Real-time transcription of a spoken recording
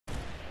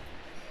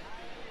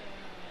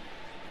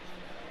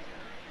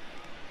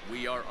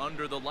We are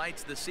under the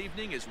lights this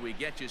evening as we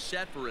get you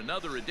set for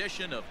another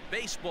edition of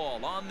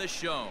Baseball on the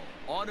Show.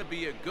 Ought to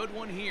be a good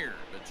one here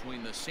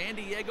between the San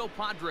Diego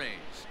Padres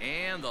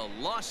and the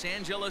Los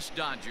Angeles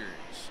Dodgers.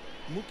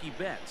 Mookie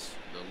Betts,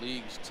 the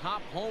league's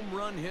top home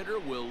run hitter,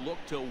 will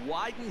look to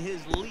widen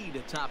his lead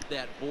atop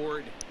that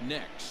board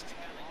next.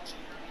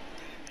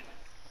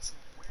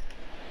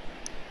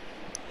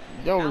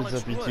 Yo, what's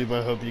up YouTube?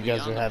 I hope you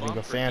guys are having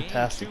a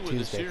fantastic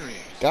Tuesday.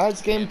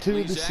 Guys, game 2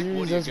 of the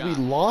series as we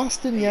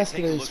lost in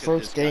yesterday's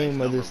first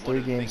game of this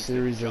 3-game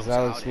series as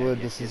Alex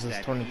Wood. This is his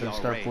 23rd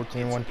start,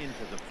 14-1.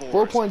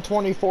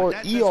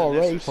 4.24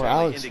 ERA for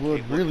Alex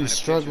Wood, really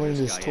struggling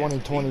this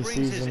 2020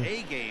 season.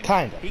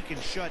 Kinda.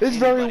 It's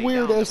very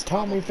weird as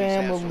Tommy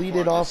Pham will lead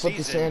it off with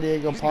the San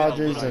Diego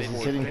Padres as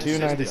he's hitting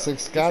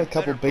 .296. Got a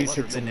couple base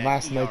hits in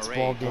last night's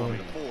ball game.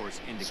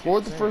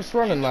 Scored the first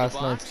run in last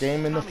night's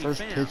game, and the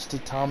first pitch to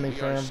Tommy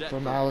Pham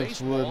from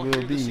Alex Wood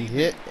will be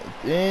hit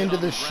into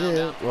the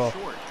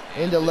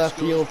into left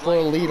field for a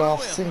leadoff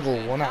single,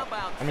 one out.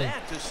 I mean,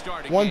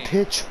 one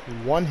pitch,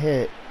 one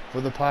hit for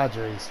the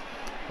Padres,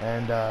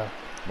 and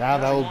now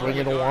that will bring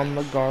it to Juan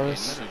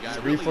Lagares.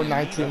 3 for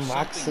 19,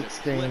 locked 6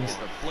 games,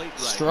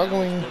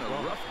 struggling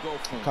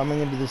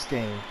coming into this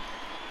game.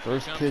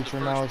 First pitch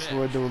from Alex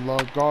Wood to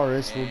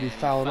Lagares will be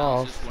fouled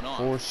off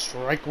for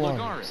strike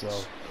 1.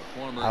 So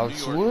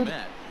Alex Wood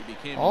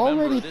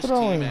already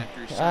throwing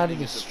out of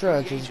the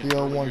stretch as the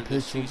 0-1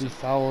 pitch will be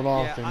fouled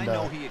off, and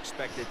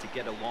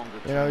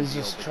you know, he's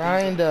just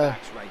trying to,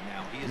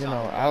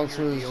 Alex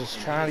Wood is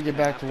just trying to get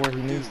back to where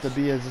he needs to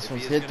be as this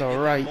one's hit to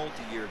right,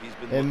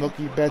 and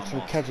Mookie Betts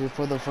will catch it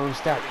for the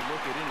first out.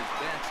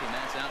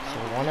 So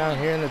 1 out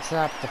here in the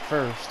top the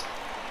first,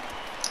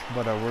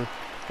 but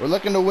we're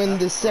looking to win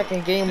this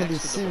second game of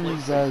this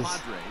series as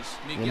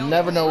you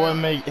never know what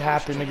may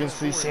happen against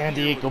these San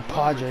Diego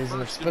Padres,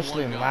 and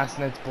especially in last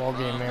night's ball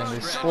game, man.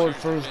 They scored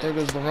first, there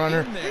goes the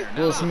runner.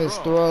 Will Smith's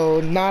throw,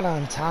 not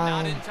on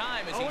time.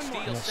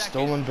 And a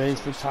stolen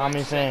base for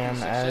Tommy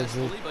Pham as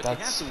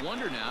that's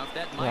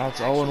now it's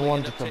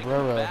 0-1 to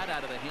Cabrera.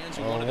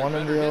 1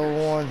 in the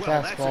 0-1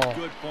 fastball.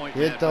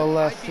 Hit the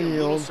left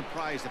field.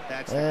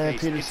 And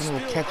Peterson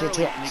will catch it.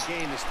 The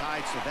game is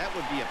tied, so that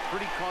would be a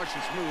pretty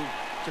cautious move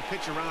to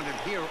pitch around him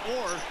here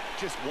or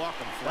just walk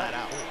him flat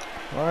out.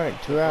 Alright,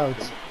 2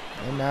 outs.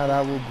 And now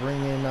that will bring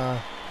in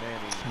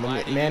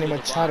Manny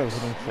Machado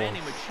hitting fourth.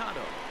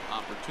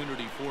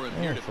 Opportunity for him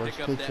here to first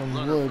pick pitch up from that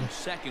runner Wood from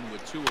second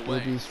with 2 away. will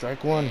be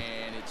strike 1.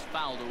 And it's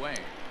fouled away.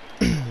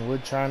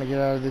 Wood trying to get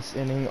out of this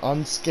inning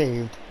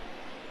unscathed.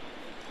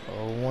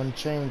 0-1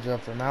 changeup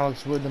from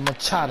Alex Wood to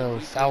Machado,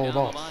 fouled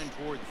off.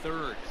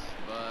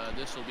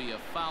 This will be a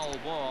foul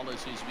ball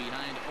as he's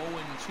behind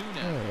 0-2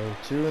 now.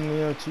 2 in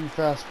the 0-2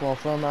 fastball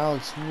from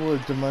Alex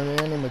Wood to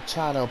Manny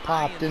Machado,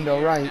 popped into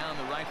right,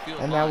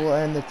 and that will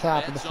end the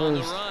top of the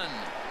first.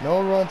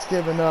 No runs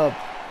given up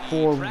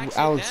for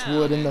Alex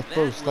Wood in the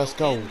first. Let's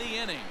go.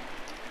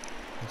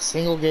 A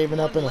single given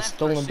up and a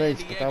stolen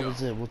base, but that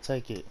was it. We'll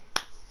take it.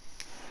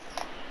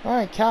 All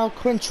right, Cal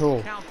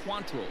Quantrill.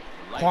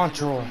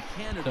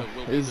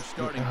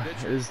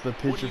 Is the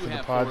pitcher for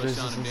the Padres.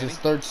 This is his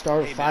 3rd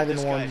start,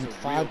 5-1,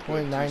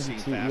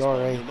 5.92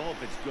 ERA,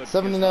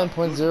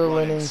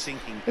 79.0 innings.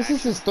 This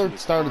is his 3rd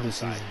start of the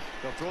season.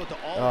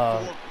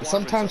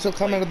 Sometimes he'll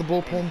come out of the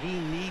bullpen,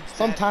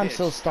 sometimes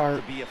he'll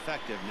start,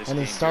 and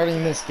he's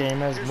starting this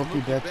game as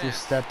Mookie Betts will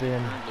step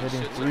in,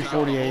 hitting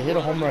 .348, hit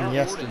a home run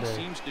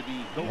yesterday.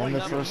 And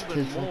the first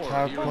pitch from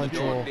Cal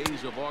Quantrill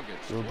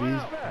will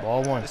be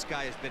ball 1. This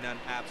guy has been on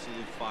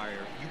absolute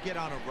fire. You get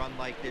on a run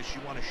like this, you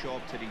want to show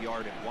up to the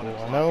yard at 1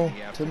 o'clock in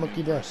the afternoon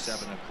for a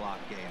 7 o'clock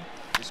game.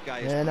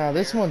 And now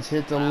this one's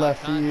hit the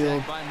left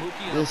field.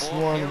 This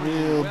one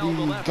will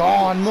be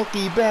gone.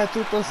 Mookie Betts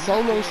with a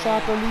solo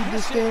shot to lead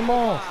this game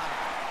off.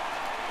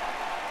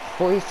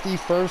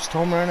 51st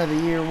home run of the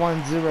year,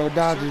 1-0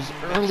 Dodgers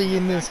early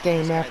in this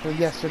game after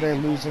yesterday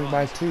losing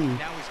by 2.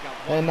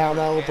 And now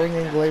that will bring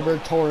in Gleyber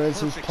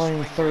Torres, who's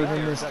playing 3rd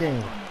in this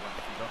game.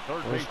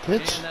 First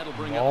pitch,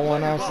 ball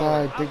 1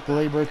 outside to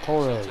Gleyber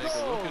Torres.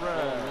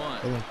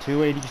 Hitting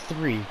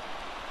 .283.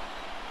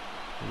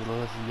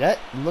 Yet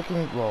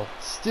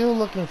still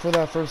looking for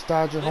that first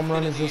Dodger home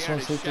run as this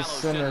one's hit to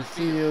center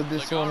field.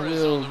 This one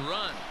will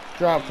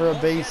drop for a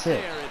base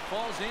hit.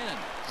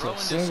 So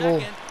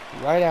single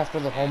right after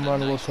the home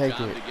run will take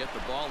it.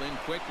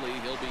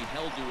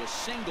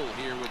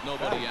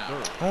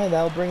 Alright,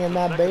 that'll bring in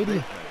Matt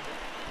Beatty.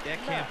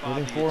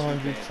 Hitting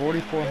 400,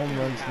 44 home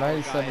runs,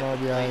 97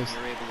 RBIs.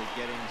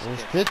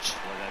 First pitch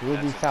will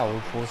be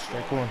fouled for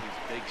strike 1.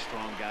 Big,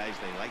 strong guys,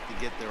 they like to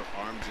get their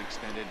arms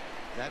extended.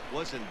 That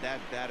wasn't that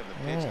bad of a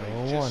pitch, but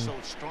he's just so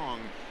strong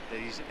that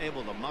he's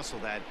able to muscle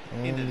that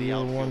into the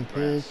outfield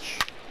grass. Pitch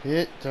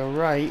hit to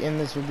right, and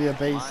this will be a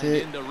base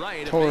hit.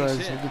 Torres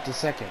will get to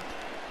second.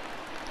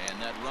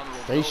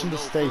 Station to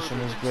station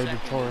is Gleyber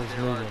Torres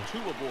moving.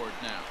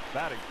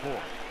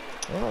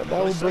 Well,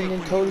 that will bring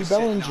in Cody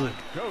Bellinger.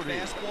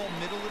 Fastball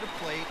middle of the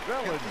plate.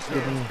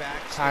 Getting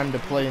time to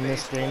play in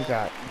this game.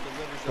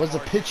 Was a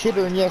pitch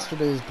hitter in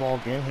yesterday's ball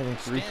game, hitting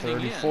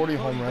 330, 40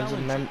 home runs,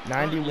 and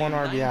 91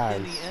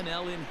 RBIs.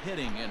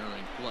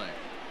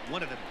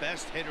 One of the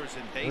best hitters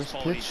in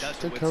baseball. First pitch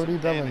to Cody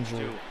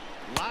Bellinger.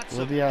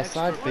 Will be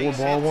outside, 4-1.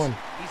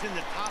 He's in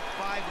the top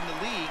 5 in the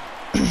league.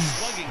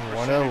 Slugging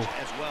 1-0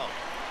 as well.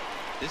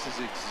 This is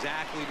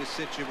exactly the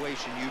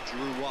situation you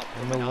drew up.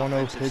 And the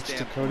 1-0 pitch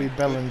to Cody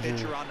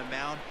Bellinger.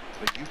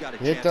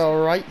 Hit the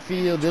right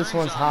field. This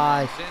one's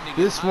high.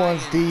 This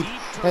one's deep.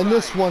 And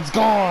this one's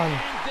gone.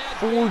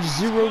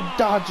 4-0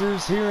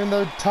 Dodgers here in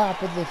the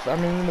top of the,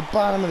 in the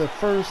bottom of the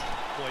first.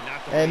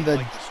 And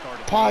the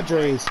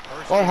Padres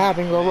are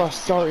having a rough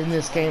start in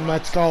this game.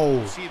 Let's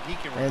go.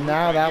 And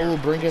now that will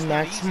bring in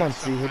Max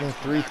Muncy, hitting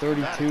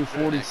 332,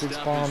 46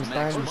 bombs,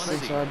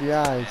 96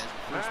 RBIs.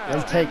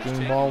 And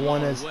taking ball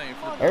 1 as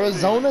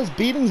Arizona's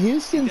beating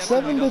Houston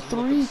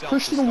 7-3.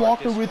 Christian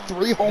Walker with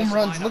 3 home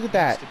runs. Look at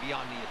that.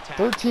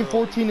 13,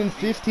 14, and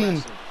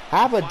 15.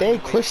 Have a day,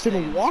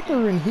 Christian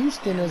Walker in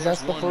Houston, as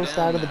that's the first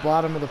out of the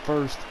bottom of the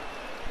first.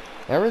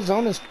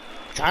 Arizona's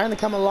trying to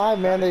come alive,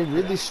 man. They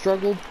really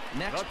struggled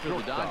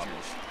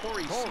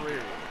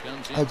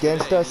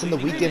against us in the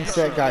weekend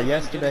set. Got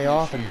yesterday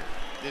off, and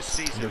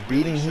they're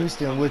beating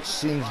Houston, which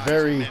seems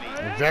very,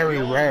 very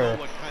rare.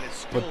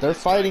 But they're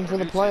fighting for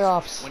the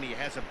playoffs.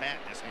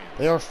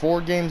 They are 4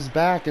 games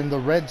back, and the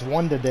Reds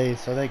won today,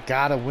 so they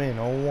gotta win.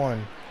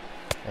 0-1,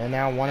 and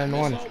now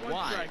 1-1.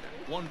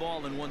 1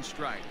 ball and 1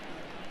 strike.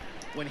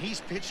 When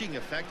he's pitching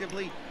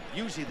effectively,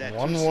 usually that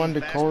 1-1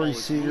 to Corey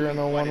Seager, and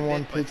a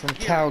 1-1 pitch from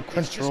Cal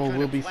Quintrell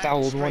will be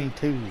fouled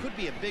 1-2. Could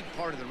be a big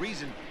part of the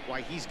reason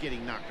why he's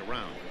getting knocked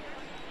around.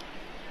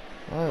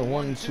 All right,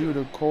 1-2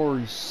 to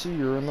Corey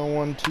Seager, and the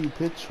 1-2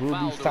 pitch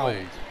will be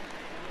fouled.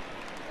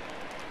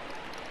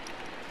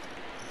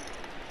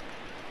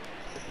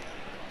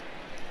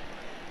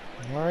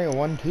 All right,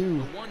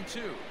 1-2.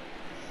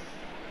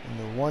 And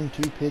the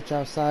 1-2 pitch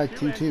outside,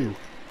 2-2.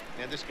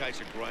 Man, this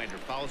guy's a grinder.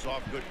 Fouls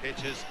off good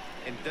pitches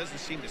and doesn't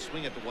seem to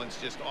swing at the ones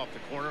just off the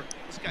corner.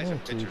 This guy's a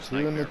pitcher's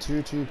 2-2 and the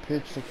 2-2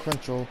 pitch to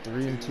Quintrell,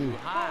 3-2.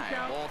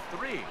 High, ball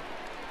 3.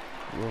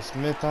 Will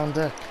Smith on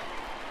deck.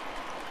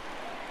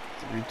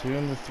 3-2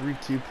 and the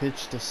 3-2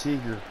 pitch to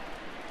Seager.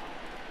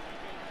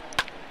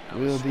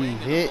 Will be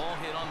hit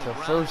to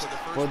first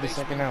for the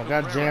second out.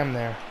 Got jammed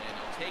there. And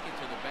he'll take it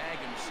to the bag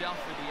himself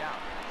for the out.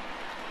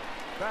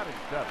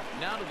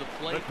 Now to the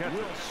plate,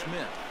 Will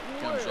Smith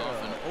comes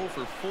off an 0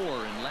 for 4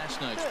 in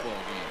last night's ball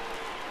game.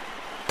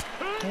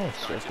 Oh,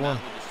 strike 1.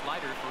 With a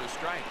slider for a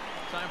strike.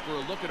 Time for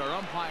a look at our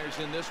umpires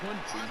in this one.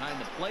 Behind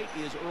the plate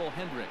is Earl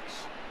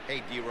Hendricks.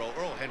 Hey, D-Roll,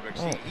 Earl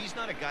Hendricks, he's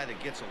not a guy that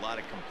gets a lot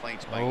of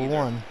complaints by 0-1.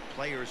 either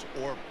players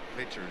or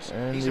pitchers.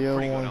 And he's the a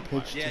pretty good 0-1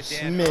 umpire. pitch to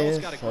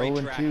Smith.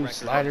 0-2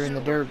 slider in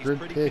the dirt. Good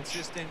pitch.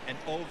 Consistent, and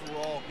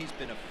overall, he's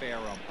been a fair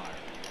umpire.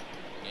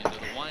 Into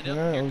the windup,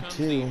 here comes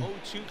the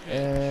 0-2 pitch.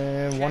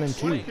 And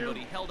 1-2. But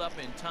he held up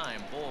in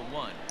time, ball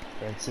 1.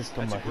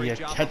 Francisco Mejia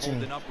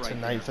catching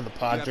tonight for the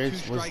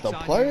Padres was the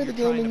player of the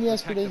game in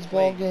yesterday's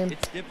ball game,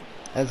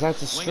 as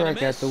that's a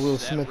strike at the Will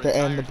Smith to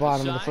end the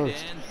bottom of the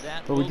first.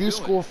 But we do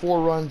score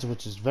 4 runs,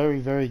 which is very,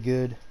 very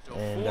good.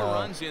 And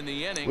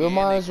Will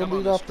Myers will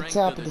lead off the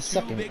top of the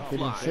second, hitting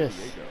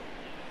 5th.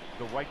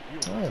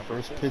 Alright,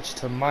 first pitch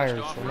to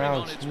Myers from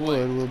Alex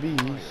Wood will be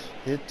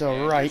hit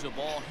to right.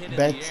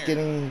 Betts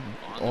getting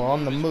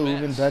on the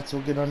move, and Betts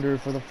will get under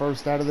for the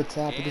first out of the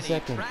top of the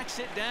second.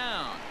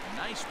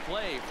 Nice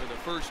play for the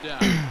first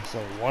out. So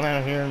 1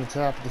 out here in the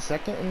top of the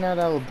second, and now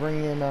that will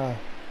bring in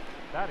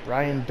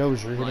Ryan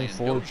Dozier hitting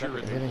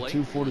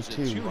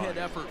 242.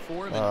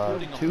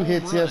 2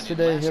 hits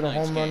yesterday, hit a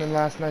home run in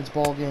last night's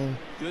ball game.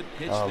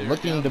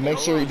 Looking to make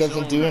sure he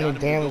doesn't do any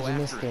damage in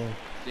this game.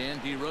 Dan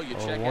Dero, you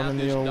check 1 out in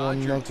the this 0-1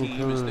 Dodger knuckle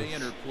team as they curve.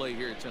 enter play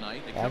here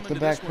tonight.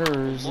 Back-to-back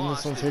curves, and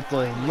this one's hit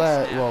the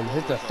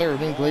hit the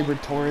third, and Gleyber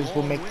Torres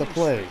will make the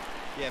play.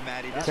 Yeah,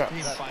 Matty, this team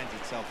finds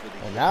itself with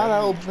And now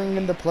that will bring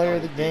in the player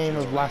of the game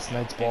of last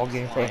night's ball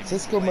game,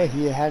 Francisco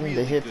Mejia, having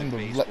to hit from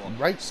the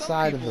right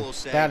side of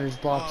the batter's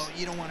box.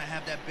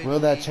 Will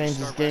that change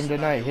his game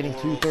tonight? Hitting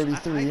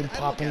 233 and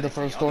popping the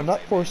first one up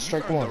for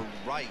strike 1.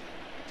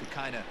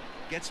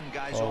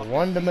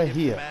 1 to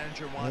Mejia.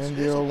 And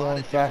the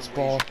 0-1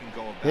 fastball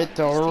hit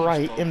to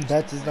right, and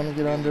Betts is going to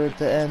get under it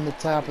to end the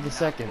top of the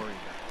second.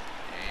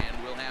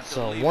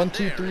 So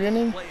 1-2-3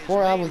 inning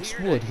for Alex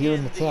Wood here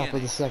in the top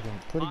of the second.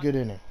 Pretty good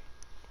inning.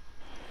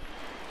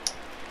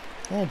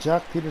 And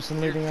Jock Peterson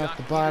leading out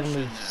the bottom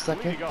of the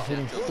second,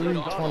 hitting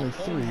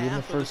 323. In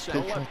the first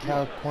pitch from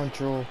Cal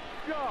Quintrell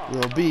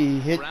will be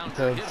hit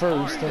to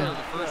first, and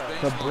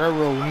Cabrera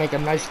will make a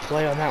nice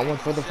play on that one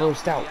for the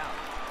first out.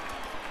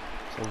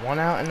 So 1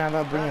 out, and now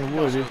they'll bring in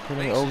Wood,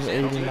 hitting over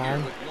 89.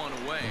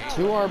 And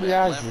 2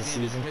 RBIs this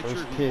season.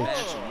 First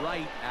pitch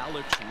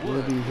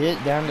will be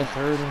hit down to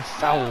third and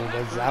fouled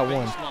as that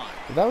one.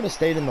 If that would have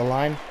stayed in the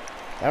line,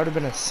 that would have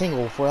been a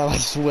single for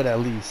Alex Wood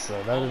at least.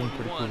 So that would have been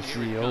pretty cool to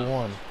see.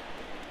 0-1.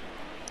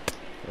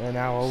 And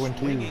now 0-2.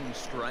 Swinging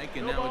strike,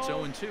 and now it's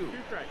 0-2.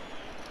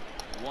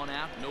 One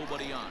out,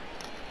 nobody on.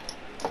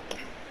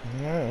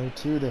 Yeah,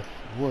 0-2 to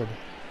Wood.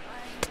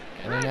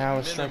 And now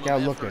a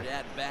strikeout looking.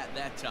 At bat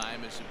that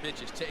time as the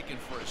pitch is taken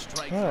for a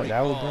strike. Oh, that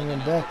will bring in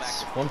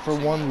Betts.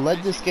 1-for-1.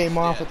 Led this game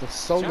off with a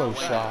solo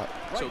shot.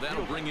 So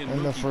that'll bring in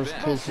And the first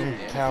pitch from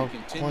Cal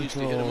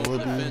Quantrill will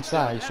be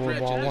inside.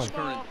 4-1.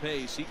 Current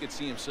pace, he could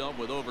see himself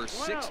with over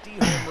 60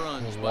 home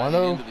runs by the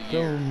 1-0 end of the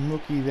year. to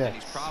Mookie Betts.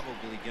 He's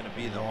probably going to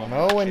be the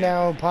 1-0 and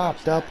now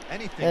popped up,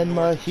 and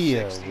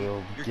Mejia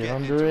will get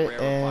under it,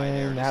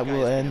 and that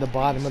will end the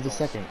bottom of the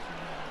second.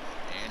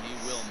 And he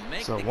will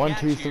make So the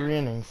 1-2-3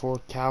 inning for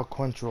Cal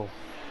Quantrill.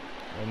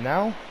 And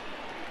now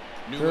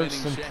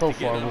Jurickson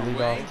Profar will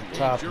lead off the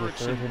top of the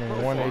third, hitting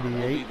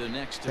 188.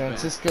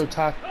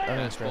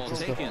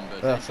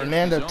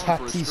 Fernando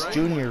Tatis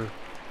Jr.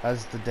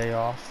 has the day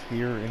off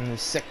here in the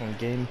second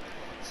game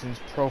since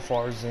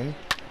Profar's in.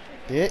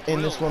 Hit,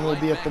 and this one will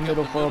be up the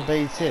middle for a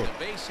base hit.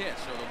 So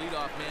the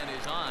leadoff man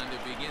is on to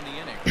begin the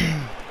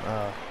inning.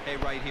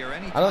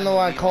 I don't know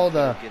why I called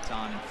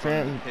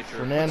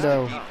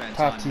Fernando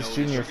Tatis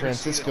Jr.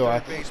 Francisco.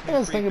 I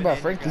was thinking about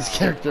Frankie's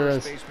character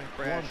as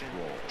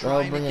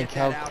they'll bring in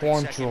Cal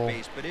Quantrill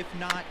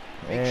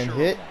and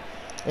hit.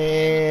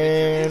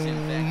 And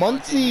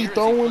Muncy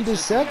throwing to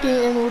second,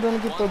 and we're going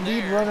to get the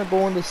lead runner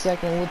going to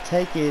second. We'll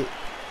take it.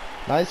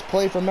 Nice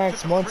play from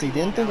Max Muncy.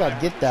 Didn't think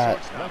I'd get that,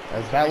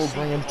 as that will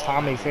bring in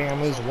Tommy Pham,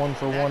 who's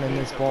 1-for-1 in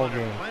this ball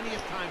game.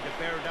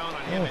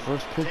 Yeah,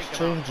 first pitch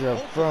changeup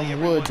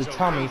from Wood to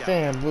Tommy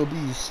Pham will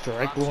be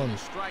strike one.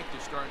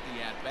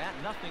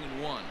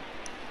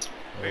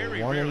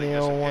 1 in the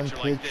 0-1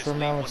 pitch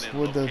from Alex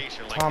Wood to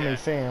Tommy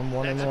Pham.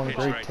 1-1,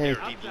 great take.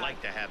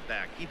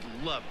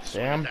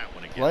 Pham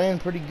playing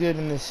pretty good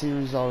in this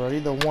series already.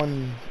 The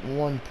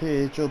 1-1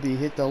 pitch will be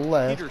hit to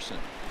left.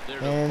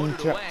 And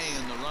the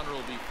runner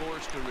will be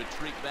forced to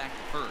retreat back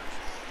to first.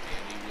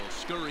 And he will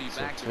scurry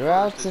back to 2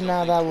 outs, and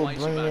now that will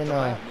bring in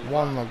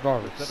Juan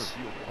Lagares.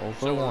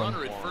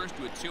 0-for-1. First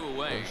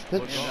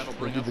pitch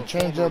will be the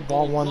changeup,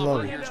 ball 1 low.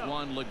 Here's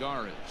Juan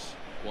Lagares.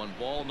 1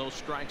 ball, no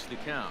strikes to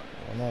count.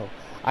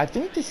 I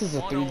think this is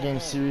a 3-game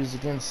series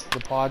against the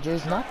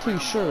Padres. Not too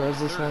sure, as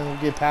this one will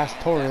get past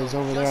Torres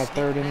over there at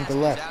third and to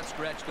left.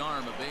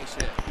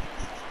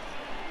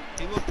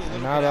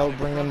 And now that will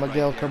bring in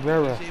Miguel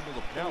Cabrera.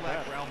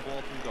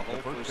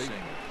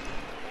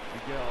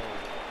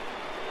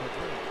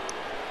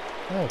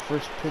 Oh,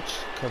 first pitch,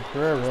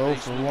 Cabrera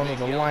for 1 of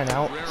the line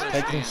out. He's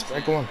taking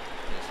strike 1.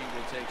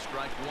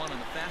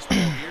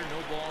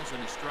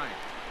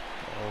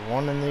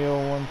 1 in the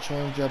 0-1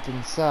 changeup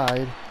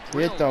inside.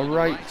 Hit the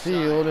right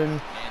field,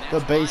 and the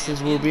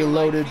bases will be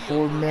loaded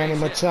for Manny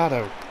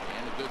Machado. And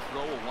a good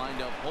throw will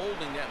wind up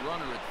holding that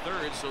runner at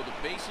third, so the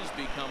bases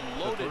become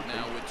loaded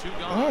now with 2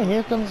 gone. Oh,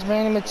 here comes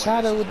Manny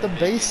Machado with the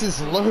bases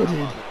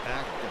loaded.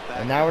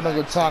 And now we're going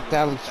to go talk to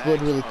Alex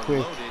Wood really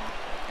quick.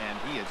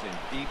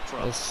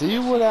 Let's see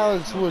what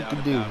Alex Wood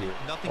can do here.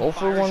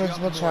 0-for-1 is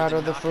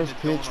Machado. The first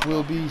pitch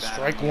will be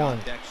strike 1.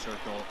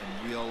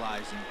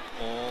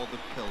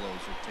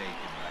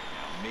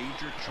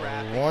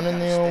 1 in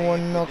the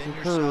 0-1 knuckle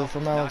curve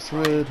from Alex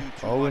Wood.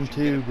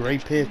 0-2,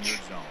 great pitch.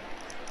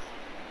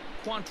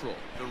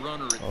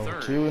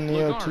 0-2 in the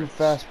 0-2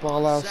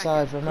 fastball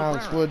outside from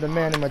Alex Wood. The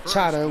Manny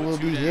Machado will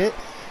be hit,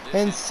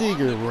 and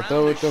Seager will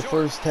throw it to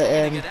first to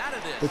end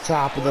the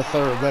top of the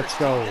third. Let's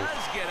go.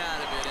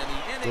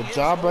 Good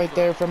job right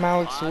there from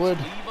Alex Wood.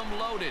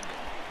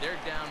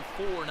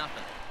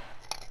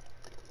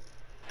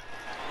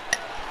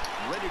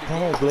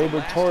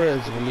 Gleyber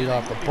Torres will lead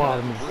off the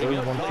bottom of the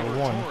third,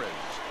 1-for-1.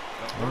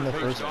 And the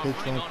first pitch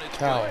from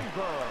Cal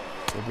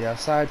will be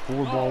outside,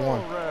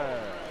 4-1.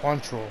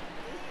 Quantrill.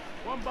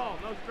 1 ball,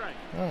 no strike.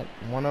 Alright,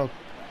 1-0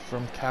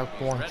 from Cal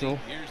Quantrill.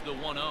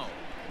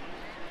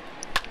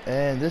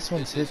 And this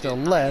one's hit to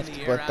left,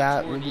 but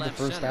that will be the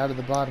first out of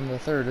the bottom of the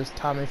third. Is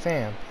Tommy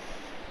Pham.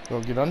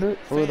 Will get under it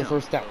for the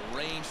first out.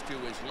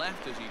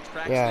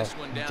 Yeah,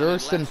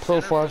 Jurickson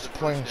Profar's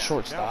playing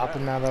shortstop,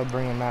 and now they'll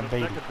bring in Matt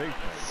Beatty.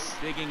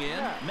 Digging in,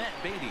 Matt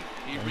Beatty.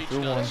 He reached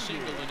a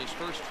single in his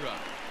first try.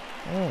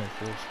 Oh,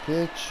 first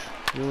pitch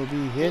will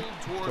be hit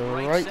to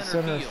right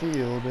center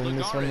field, and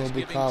this one will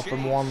be called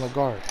from Juan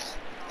Lagares.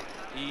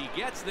 He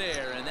gets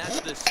there, and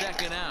that's the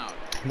second out.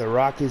 The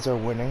Rockies are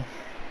winning.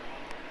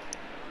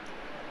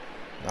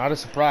 Not a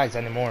surprise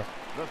anymore.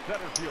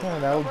 Oh,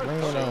 that will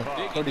bring in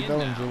Cody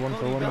Bellinger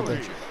 1-for-1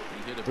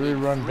 with a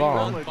 3-run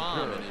bomb.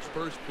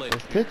 First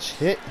pitch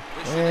hit,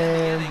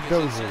 and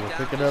Dozier will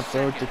pick it up,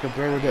 throw it to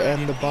Cabrera to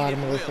end the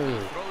bottom of the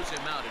third.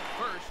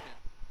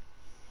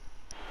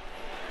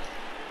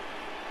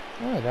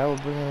 Alright, that will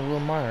bring in Will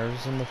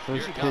Myers, and the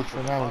first pitch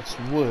from Alex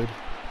Wood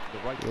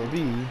will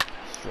be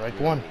strike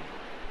 1.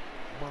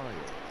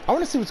 I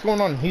want to see what's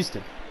going on in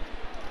Houston.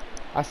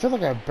 I feel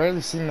like I've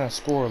barely seen that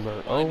score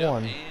alert.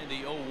 0-1.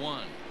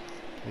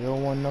 The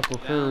 0-1 knuckle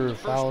curve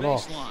fouled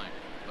off.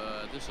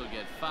 This will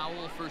get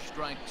foul for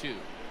strike 2.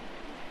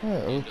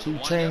 0-2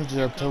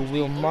 changeup to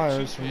Will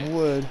Myers from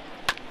Wood.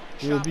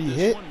 will be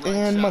hit,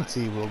 and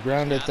Muncy will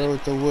ground it throw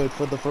it to Wood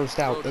for the first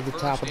out at the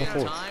top of the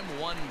fourth.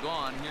 One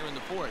gone here in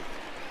the fourth.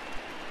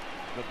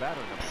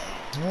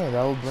 Yeah,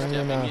 that will bring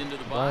in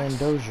Brian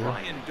Dozier.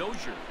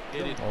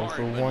 0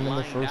 for 1 in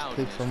the first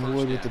pitch from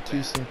Wood with the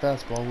 2-seam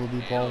fastball will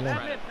be ball 1.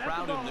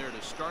 Crowd him there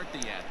to start the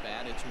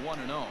at-bat. It's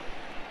 1-0.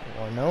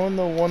 1-0 in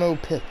the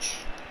 1-0 pitch.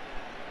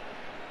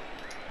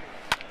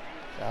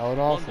 Fouled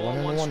off,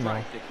 1-1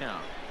 now.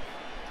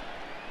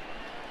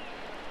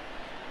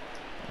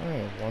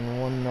 Alright,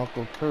 1-1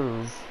 knuckle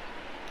curve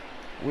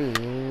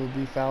will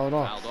be fouled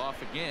off. Fouled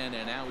off again,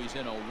 and now he's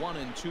in a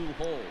 1-2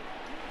 hole.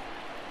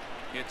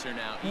 Hits are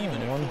now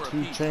even.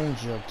 1-2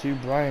 changeup to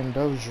Brian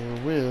Dozier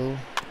will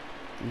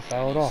be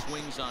fouled off.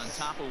 Swings on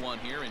top of one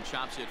here and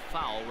chops it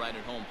foul right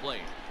at home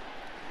plate.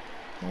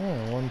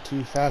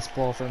 1-2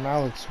 fastball from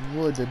Alex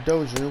Wood to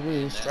Dozier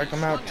will strike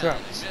him out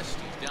Trout's. He's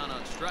down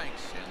on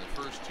strikes, and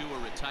the first two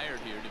are retired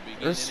here to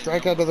begin. First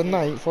strikeout of the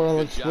night for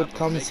Alex Wood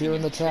comes here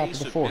in the top of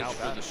the fourth.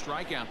 For the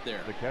strikeout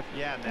there.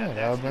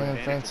 That'll bring in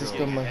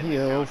Francisco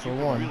Mejia 0 for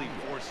 1.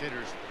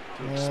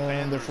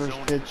 And the first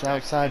pitch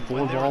outside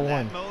for ball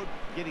 1.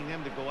 Getting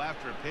them to go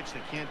after a pitch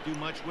they can't do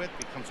much with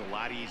becomes a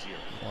lot easier.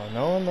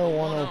 1-0 the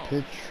 1-0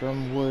 pitch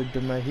from Wood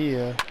to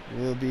Mejia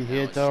will be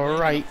hit to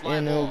right,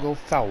 and it'll go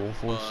foul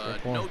for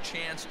strike 1. No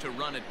chance to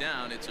run it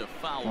down. It's a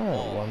foul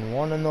ball.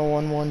 1-1 and the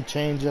 1-1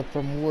 changeup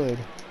from Wood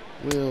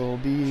will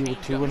be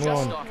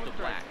 2-1.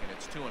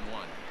 It's 2-1.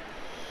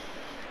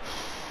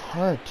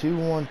 Alright,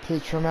 2-1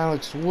 pitch from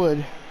Alex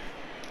Wood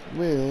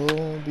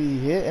will be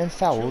hit and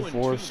fouled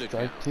for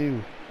strike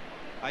 2.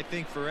 I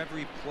think for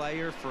every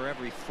player, for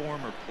every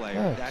former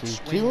player, that 2-2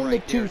 swing and the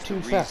right there is the 2-2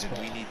 reason fastball.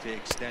 we need to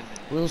extend it.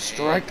 We'll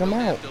strike him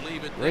out.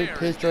 Great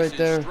pitch right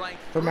there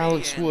from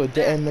Alex Wood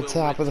to end the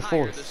top of the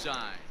fourth.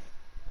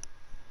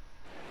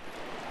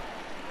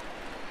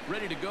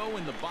 Ready to go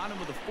in the bottom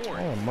of the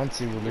fourth.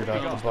 Muncy will lead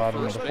off the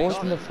bottom of the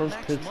fourth, and the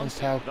first pitch from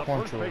Cal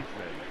Quantrill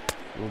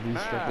will be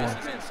strike 1.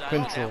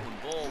 Quintrill.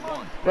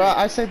 Bro,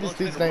 I say this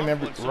dude's name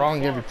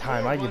wrong every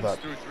time. I give up.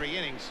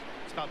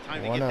 It's about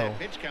time to get that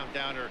pitch count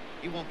down, or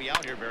he won't be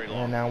out here very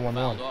long. And now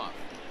 1-1.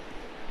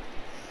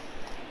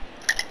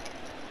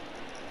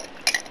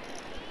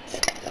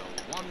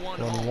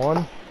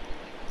 1-1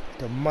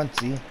 to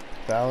Muncy.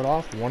 Fouled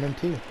off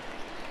 1-2.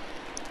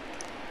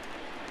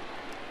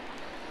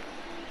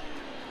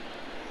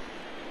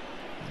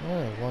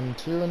 Alright,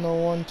 1-2 and the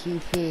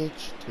 1-2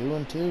 pitch.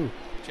 2-2.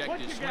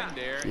 Checked his swing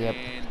there,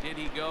 and did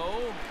he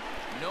go?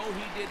 No,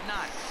 he did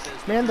not.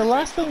 Man, the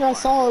last thing I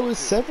saw, it was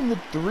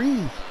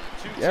 7-3.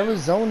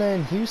 Arizona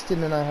and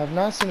Houston, and I have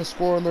not seen a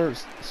score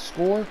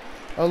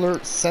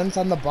alert since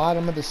on the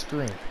bottom of the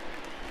screen.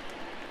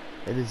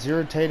 It is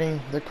irritating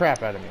the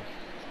crap out of me.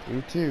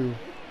 2-2.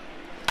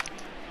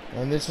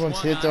 And this one's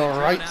hit to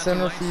right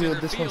center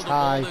field. This one's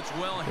high.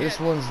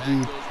 This one's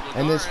deep.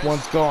 And this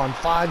one's gone.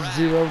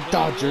 5-0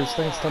 Dodgers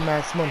thanks to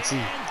Max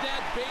Muncy.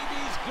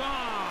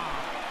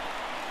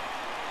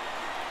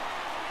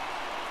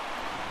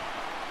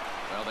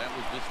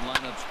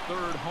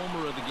 Third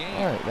homer of the game.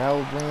 All right, that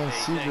will bring in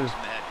Seager. Yeah, you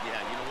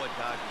know what,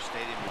 Dodger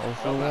Stadium is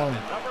 0 for 1. A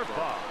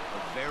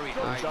very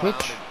high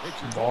pitch,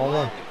 ball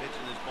 1. Pitch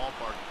in this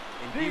ballpark.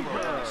 And D-Roll,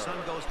 when the sun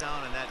goes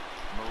down and that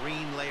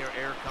marine layer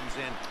air comes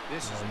in,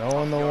 this is the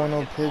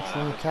 1-0 pitch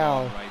from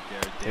Cal.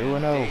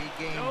 2-0.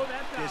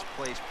 This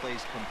place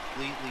plays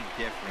completely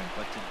different,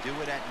 but to do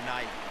it at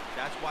night,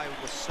 that's why it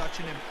was such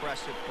an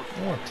impressive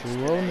performance.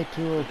 2-0 and the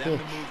 2-0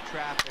 pitch.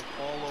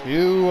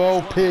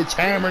 2-0 pitch,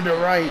 hammered to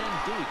right.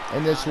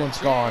 And this one's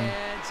gone.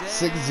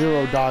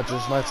 6-0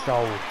 Dodgers, let's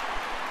go.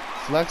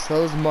 Flex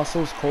those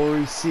muscles,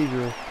 Corey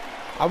Seager.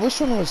 I wish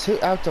one was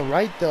hit out to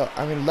right though,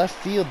 left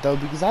field though,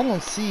 because I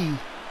don't see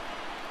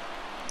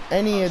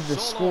any of the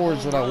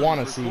scores that I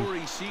want to see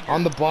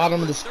on the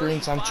bottom of the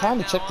screen, so I'm trying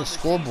to check the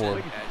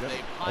scoreboard.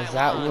 As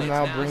that will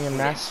now bring in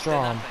Matt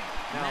Strom.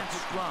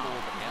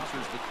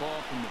 Answers the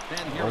call from the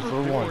pen here 0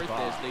 for 1.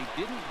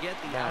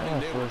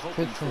 First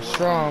pitch from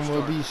Strom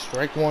will be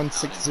strike 1,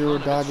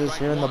 6-0 Dodgers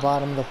here in the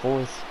bottom of the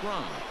fourth.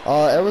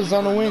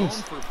 Arizona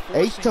wins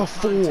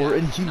 8-4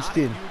 in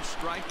Houston.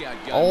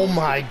 Oh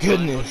my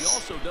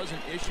goodness.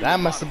 That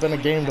must have been a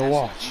game to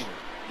watch.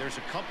 There's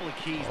a couple of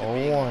keys to 0-1.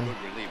 being a good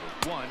reliever.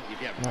 One, if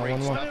you have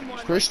great stuff in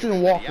these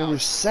Christian Walker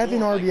with 7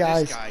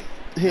 RBIs,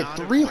 hit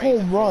 3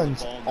 home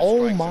runs.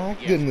 Oh my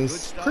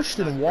goodness.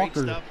 Christian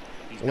Walker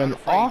went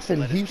off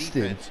in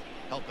Houston.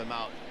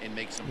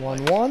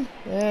 1-1,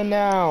 and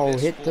now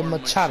hit the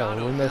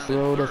Machado in the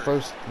throw to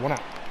first, 1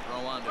 out.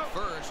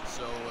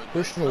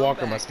 Christian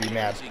Walker must be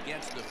mad.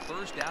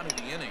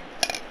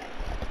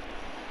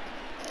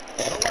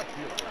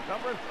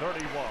 Number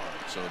 31.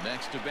 So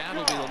next to bat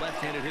will be the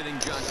left-handed hitting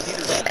John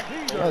Peterson.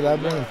 Oh, that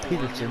brings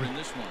Peterson.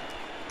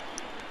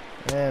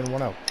 And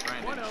 1 out.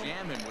 Trying to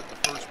jam him with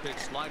the first pitch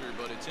slider,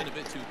 but it's in a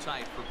bit too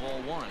tight for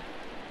ball 1.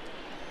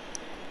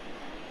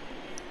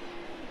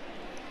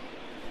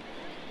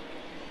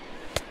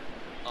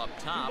 Up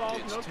top,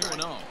 it's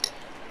 2-0.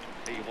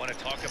 Hey, you want to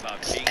talk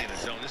about being in a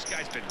zone? This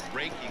guy's been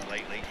raking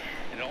lately,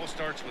 and it all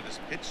starts with his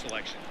pitch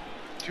selection.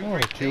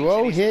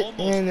 2-0 hit,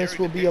 and this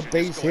will be a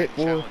base hit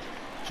for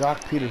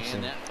Jock Peterson.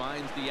 And that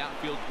finds the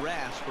outfield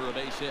grass for a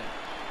base hit.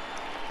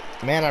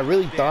 Man, I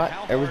really thought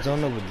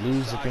Arizona would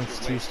lose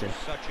against Houston.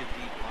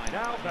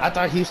 I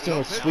thought Houston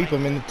would sweep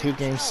them in the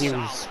 2-game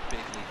series.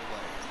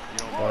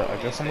 But I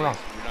guess I'm wrong.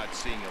 You're not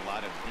seeing a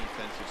lot of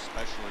defensive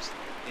specialists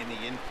in the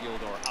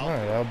infield or outfield.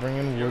 Alright, I'll bring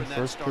in Wood.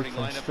 First pitch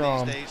from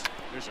Strom.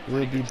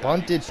 Will be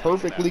bunted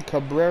perfectly.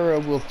 Cabrera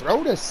will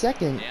throw to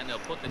second,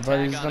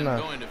 but he's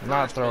gonna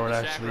not throw it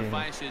actually.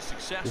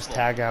 Just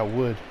tag out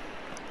Wood.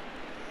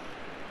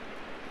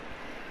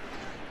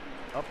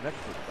 Up next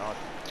is Dodgers.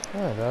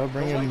 Alright, that'll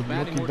bring in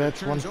Mookie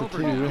Betts 1 for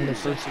 2 in the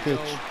first pitch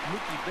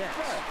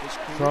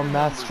from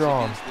Matt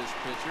Strom.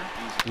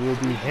 Will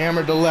be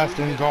hammered to left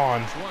and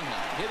gone.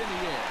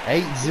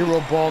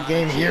 8-0 ball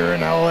game here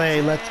in LA.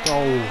 Let's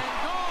go.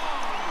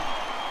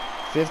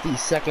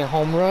 52nd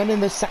home run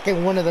and the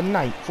second one of the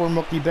night for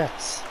Mookie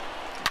Betts.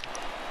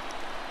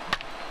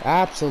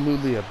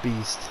 Absolutely a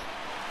beast.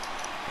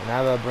 And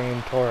now they'll bring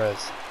in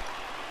Torres.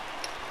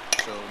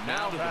 So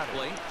now to the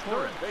plate,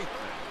 Torres.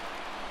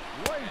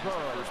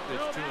 First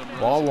pitch to him,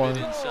 ball one.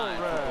 Inside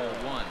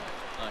for ball 1.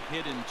 A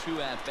hit and 2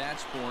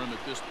 at-bats for him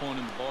at this point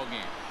in the ball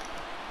game.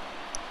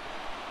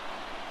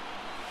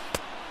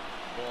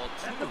 Ball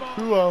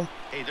 2. 2-0.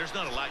 Hey, there's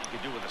not a lot you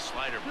can do with a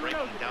slider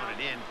breaking down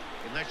and in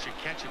unless you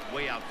catch it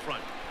way out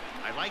front.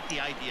 I like the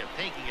idea of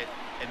taking it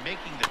and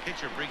making the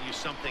pitcher bring you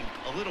something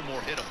a little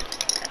more hittable.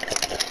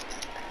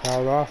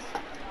 Fouled off.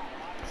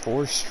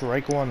 4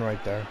 strike 1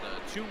 right there.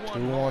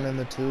 2-1 in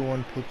the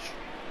 2-1 pitch.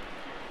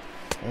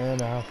 And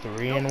now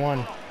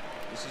 3-1.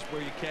 This is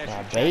where you catch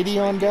now Beatty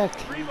on deck.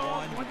 3-1,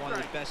 one of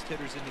the best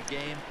hitters in the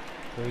game.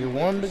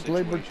 3-1 to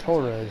Gleyber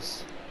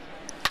Torres.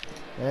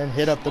 And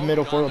hit up the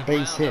middle for a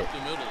base hit. That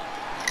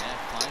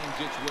finds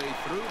its way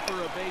through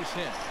for a base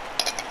hit.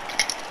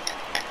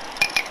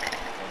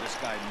 Well, this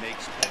guy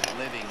makes a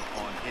living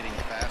on hitting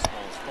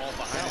fastballs. Fall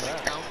behind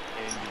the count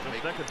and you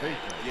make the base.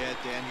 Yeah,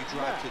 Dan, you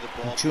drive to the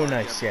ball. Too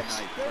nice,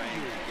 yes.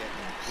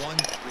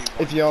 Night,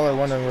 if y'all are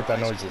wondering what that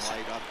noise is.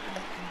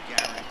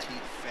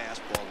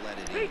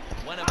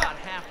 Went about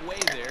halfway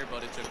there,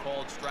 but it's a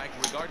called strike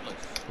regardless.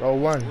 Roll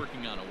 1.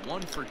 Working on a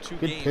 1 for 2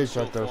 good game pitch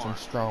so right there far. from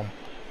Strom.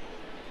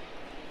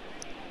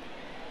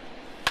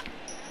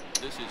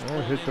 This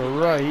is Hit the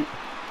right.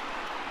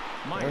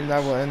 Myers And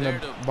that will end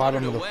the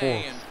bottom of the 4th.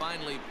 And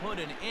finally put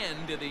an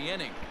end to the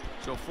inning.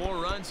 So 4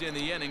 runs in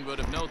the inning, but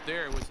of note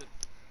there was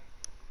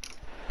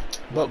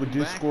but we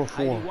do score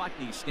 4. Heidi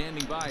Watney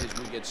standing by as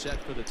we get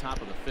set for the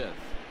top of the 5th.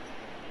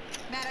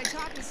 Matt, I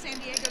talked to San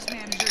Diego's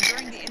manager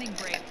during the inning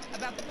break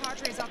about the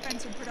Padres'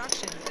 offensive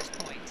production at this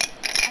point.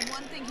 And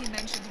one thing he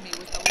mentioned to me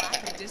was the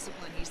lack of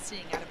discipline he's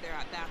seeing out of their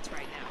at-bats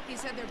right now. He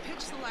said their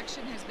pitch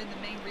selection has been the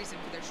main reason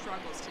for their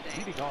struggles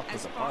today,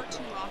 as far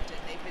too often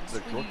they've been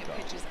swinging at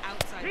pitches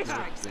outside the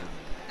strike zone.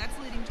 That's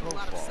leading to a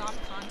lot of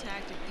soft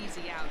contact and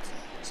easy outs.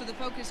 So the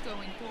focus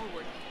going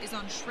forward is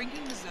on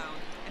shrinking the zone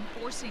and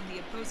forcing the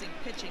opposing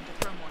pitching to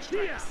throw more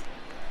strikes.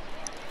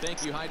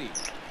 Thank you, Heidi.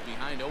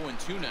 Behind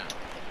 0-2 now.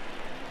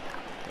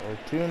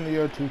 2 in the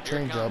 0-2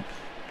 changeup.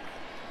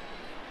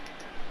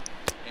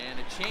 And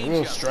a change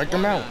We'll strike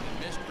him out.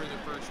 Missed for the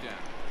first down.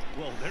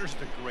 Well, there's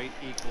the great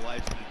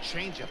equalizer. The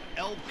changeup,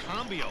 El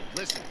Cambio.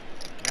 Listen,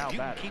 if you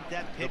can keep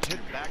that pitch in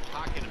your back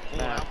pocket and pull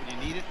it out when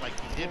you need it, like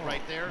you did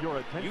right there,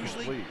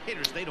 usually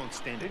hitters, they don't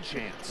stand a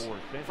chance.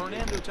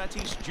 Fernando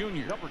Tatis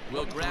Jr.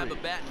 will grab a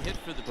bat and hit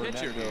for the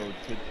pitcher.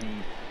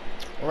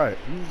 All right.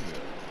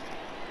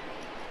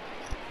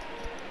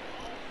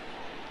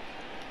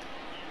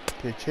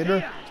 Pitch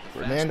hitter,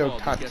 Fernando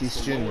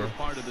Tatis Jr.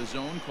 Part of the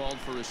zone called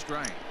for a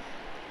strike.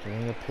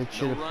 Bringing a pitch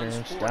hit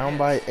appearance, down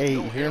by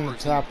 8 here in the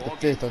top of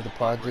the 5th of the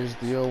Padres.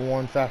 The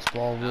 0-1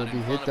 fastball will be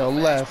hit to the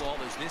left,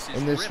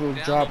 and this will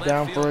drop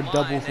down for a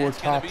double for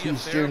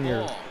Tatis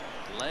Jr.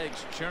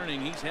 Legs churning,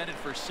 he's headed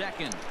for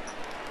second.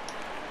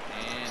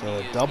 So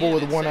a double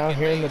with 1 out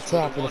here in the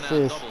top of the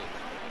 5th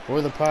for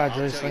the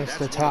Padres, thanks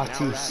to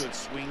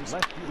Tatis.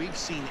 We've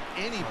seen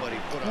anybody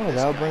put Oh,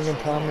 that'll bring in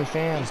Tommy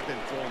Pham.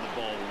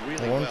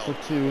 1 for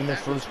 2 in the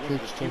first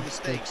pitch to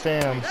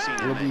Pham.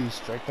 Will be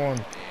strike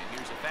 1.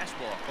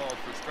 Fastball called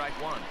for strike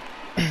 1.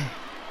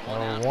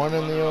 1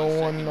 in the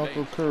 0-1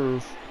 knuckle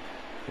curve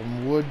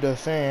from Wood to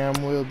Pham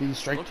will be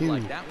strike 2.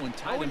 Like that one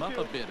tied him up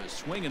a bit, a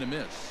swing and a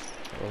miss.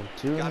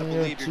 2 in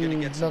the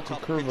 0-2 knuckle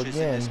curve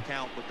again.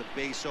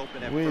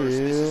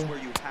 Will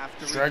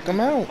strike him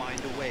out.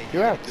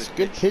 Yeah,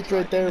 good pitch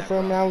right there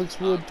from Alex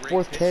Wood,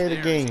 4th K of the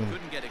game.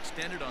 Couldn't get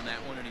extended on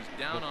that one, and he's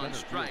down on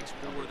strikes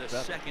for the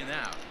second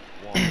out.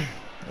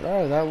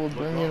 Alright, that will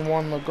bring in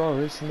Juan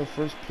Lagares, and the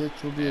first pitch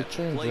will be a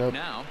changeup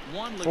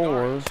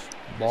for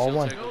ball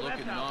 1. Take a look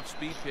at an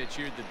off-speed pitch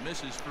here that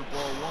misses for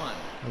ball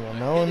 1.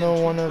 Well, no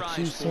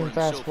 1-2 seam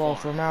fastball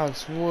from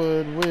Alex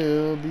Wood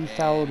will be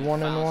fouled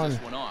 1-1.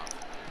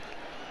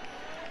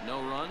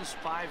 No runs,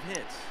 5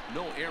 hits,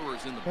 no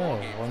errors in the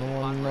Oh, ballgame.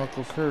 1-1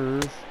 knuckle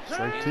curve,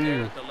 strike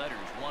 2. The letters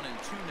 1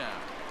 and 2 now.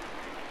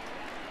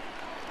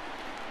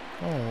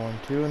 Oh,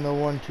 1-2, and the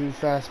 1-2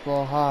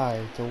 fastball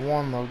high to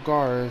Juan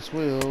Lagares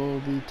will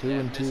be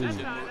 2-2.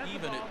 We're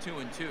even at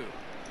 2-2.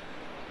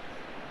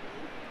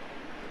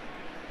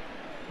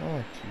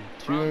 Oh,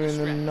 2-2, and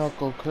the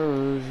knuckle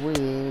curve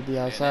will be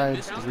outside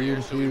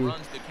 3-2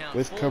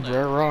 with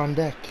Cabrera on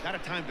deck. Got a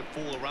time to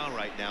fool around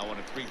right now on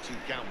a 3-2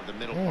 count with the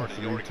middle Oh, part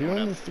of the order 3-2,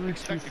 and the 3-2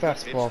 Expect a good pitch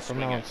fastball to from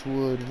swing at. Alex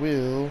Wood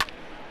will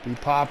be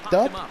popped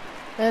up,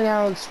 and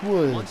Alex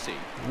Wood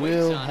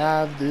will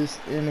have this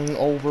inning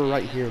over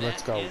right here.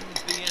 Let's go.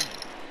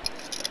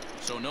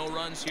 So no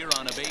runs here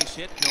on a base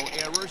hit, no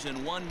errors,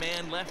 and one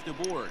man left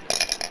aboard.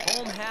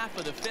 Home half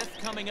of the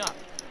 5th coming up.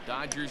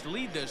 Dodgers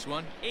lead this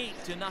one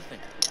 8-0.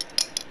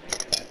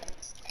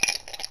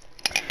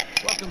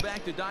 Welcome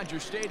back to Dodger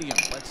Stadium.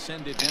 Let's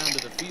send it down to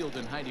the field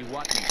and Heidi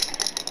Watney.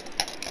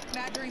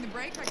 Matt, during the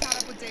break, I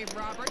caught up with Dave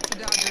Roberts, the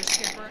Dodgers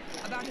skipper,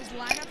 about his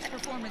lineup's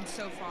performance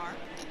so far,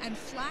 and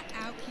flat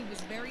out, he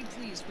was very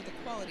pleased with the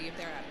quality of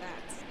their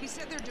at-bats. He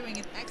said they're doing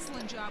an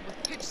excellent job with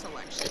pitch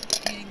selection,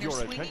 meaning they're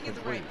swinging at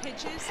the right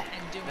pitches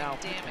and doing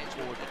damage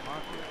with them.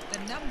 The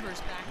numbers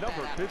back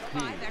that up.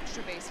 5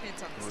 extra base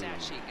hits on the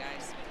stat sheet,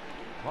 guys.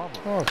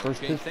 Oh,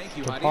 first pitch to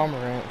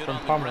Pomerantz from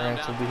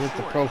Pomerantz will be hit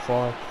to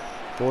profile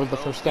for the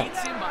first step.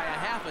 Beats him by a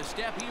half a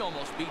step. He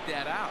almost beat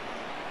that out.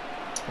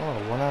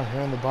 Oh, one out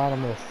here in the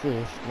bottom of the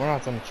 5th. We're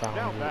not going to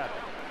challenge it.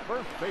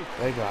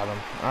 They got him.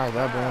 All right,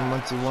 that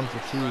brings Muncy 1 for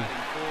 2.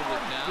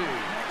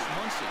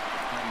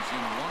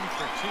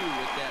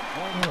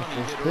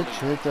 First pitch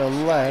hit to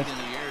left.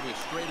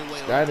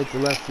 Skied to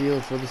left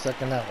field for the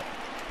second out.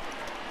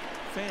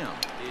 Pham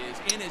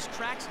is in his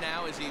tracks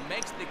now as he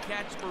makes the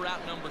catch for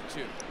out number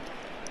 2.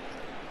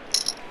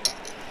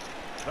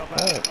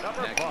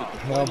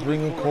 Right. Now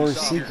bringing Corey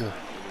Seager.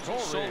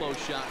 Solo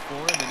shot for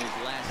him in his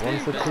last 1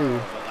 for 2.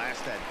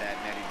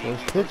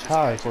 First pitch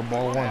high for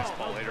ball 1.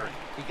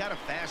 He got a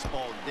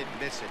fastball and didn't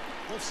miss it.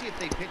 We'll see if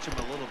they pitch him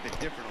a little bit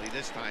differently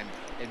this time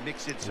and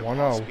mix in some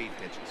off-speed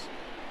pitches.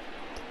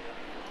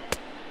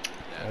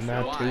 And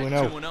now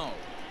 2-0. 2-0.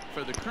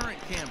 For the current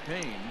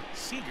campaign,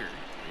 Seager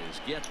is,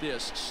 get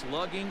this,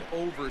 slugging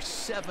over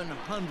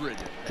 700.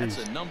 That's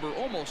a number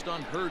almost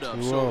unheard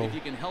of. So if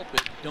you can help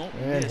it, don't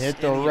miss. And hit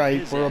the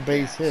right for a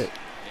base hit.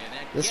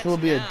 This will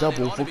be a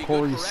double for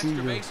Corey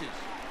Seager. A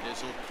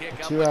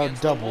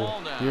 2-out double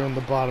here in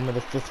the bottom of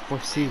the 5th for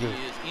Seager.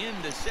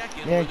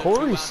 Man,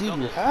 Corey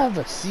Seager have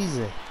a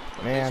season.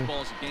 Man,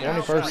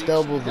 21st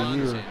double of the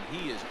year.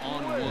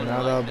 And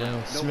now that'll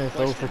bring Smith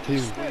 0 for 2.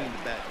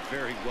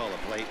 Very well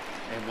of late.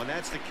 And when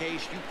that's the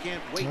case, you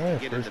can't wait to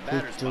get in the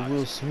batter's box.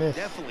 Will Smith.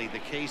 Definitely the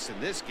case in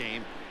this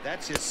game.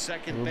 That's his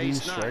second will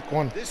base strike knock.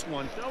 1. This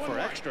one for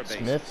extra bases.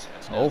 Smith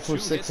 0 for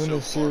 6 in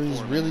the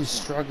series, really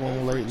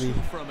struggling lately.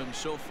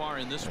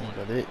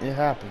 But it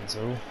happens,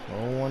 so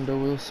no wonder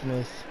Will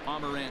Smith. The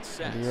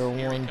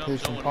 0-1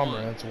 pitch from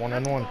Pomerantz,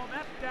 1-1.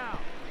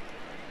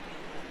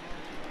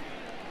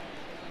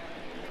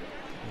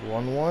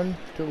 1-1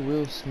 to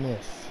Will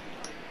Smith.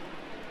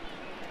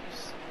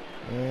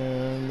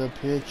 And the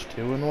pitch,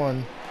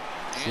 2-1.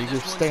 Seager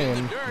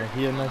staying, but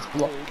he a nice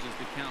block. As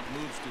the count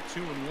moves to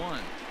 2-1.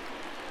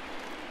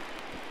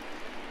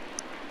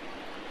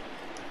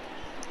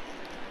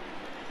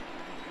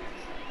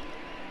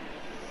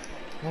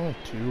 Oh,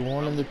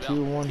 2-1 in the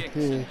 2-1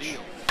 pitch.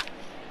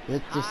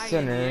 Hit the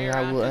center, and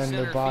that will end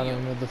the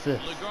bottom of the 5th.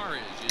 Lagares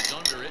is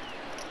under it.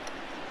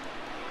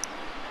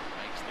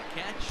 Makes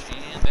the catch,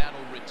 and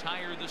that'll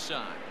retire the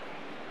side.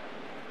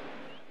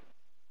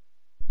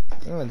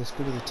 Oh, let's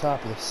go to the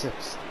top of the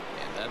 6th.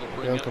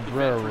 Miguel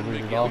Cabrera will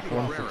lead it off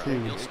 1 for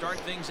 2.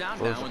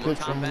 First pitch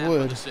from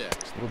Wood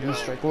will be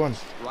strike 1.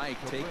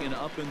 Strike taken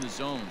up in the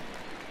zone.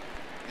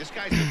 This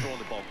guy's been throwing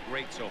the ball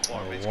great so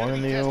far. 1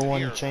 in the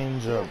 0-1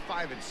 changeup.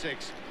 5 and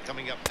 6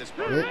 coming up this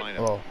part of the lineup.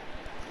 Oh.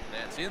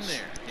 That's in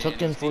there.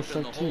 Took in for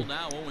strike 2.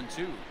 Now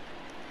 0-2.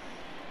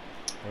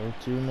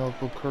 0-2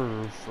 knuckle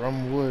curve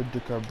from Wood to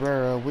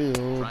Cabrera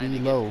will be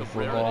low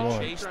for ball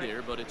 1. Chase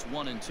there, but it's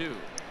 1-2.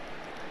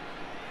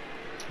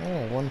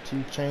 Oh,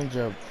 1-2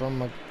 changeup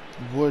from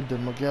Wood to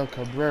Miguel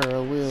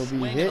Cabrera will be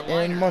hit,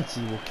 and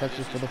Muncy will catch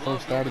it for the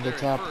first out of the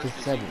top of the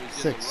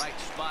 6th.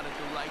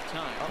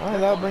 Alright,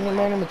 that'll bring in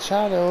Manny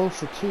Machado 0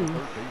 for 2.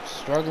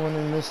 Struggling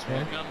in this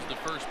one.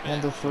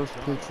 And the first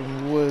pitch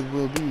from Wood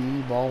will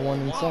be ball 1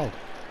 inside.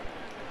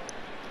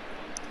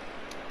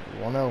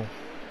 1-0.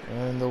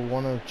 And the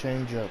 1-0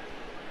 changeup.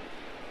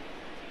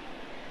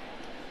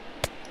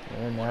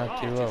 And now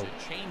 2-0.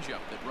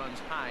 Changeup that runs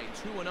high,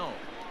 2-0.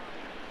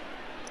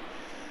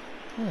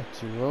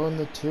 2-0, and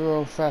the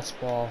 2-0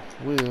 fastball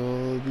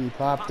will be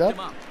popped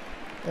up.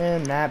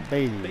 And Matt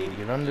Beatty will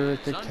get under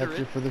it to catch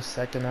it for the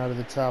second out of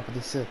the top of the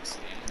 6th.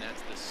 And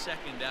that's the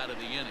second out of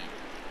the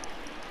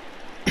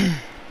inning.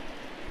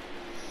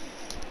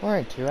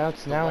 Alright, 2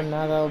 outs now, and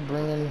now that'll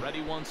bring in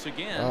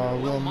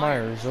Will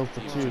Myers 0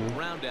 for 2.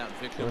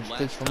 First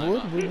pitch from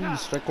Wood will be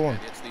strike 1.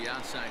 It's the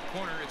outside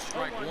corner, it's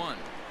strike 1.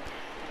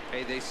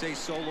 Hey, they say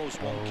solos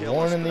won't kill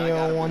 1 us, in the but I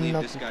gotta 0-1 believe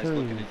knuckle this guy's curve.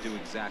 looking to do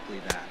exactly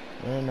that.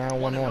 And now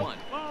 1-1.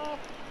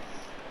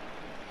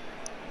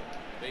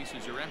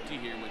 Bases are empty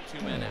here with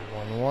 2 men out.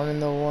 1-1 in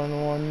the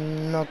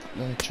 1-1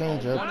 knuckle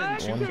change up.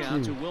 1-2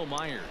 count to 1-2. Will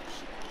Myers.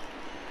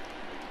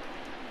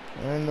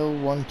 And the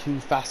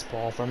 1-2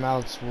 fastball from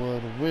Alex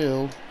Wood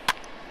will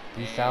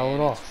be fouled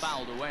And it's off.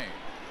 fouled away.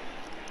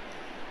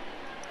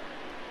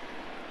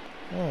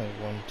 Alright,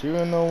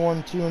 1-2 and the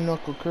 1-2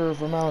 knuckle curve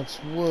from Alex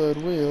Wood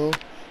will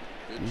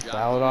be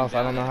fouled off.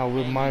 I don't know how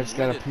Will Myers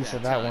got a piece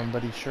of that one,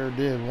 but he sure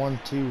did.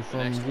 1-2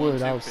 from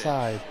Wood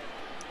outside.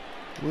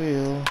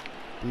 Will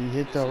be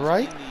hit to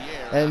right,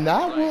 and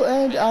that will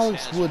end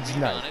Alex Wood's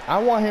night. I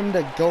want him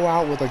to go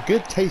out with a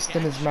good taste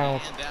in his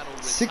mouth.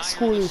 6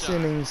 scoreless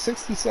innings,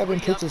 67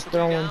 pitches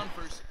thrown.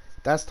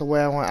 That's the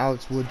way I want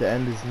Alex Wood to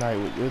end his night,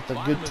 with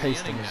a good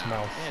taste in his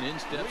mouth.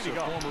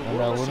 And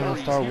we're going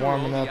to start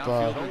warming up.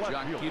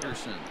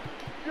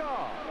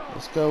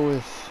 Let's go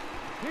with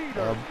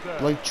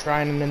Blake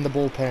Trinan in the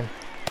bullpen.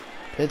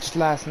 Pitched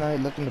last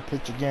night, looking to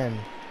pitch again.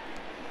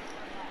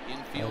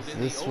 As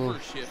this will,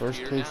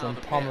 first pitch from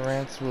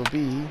Pomerantz will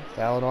be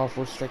fouled off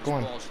for strike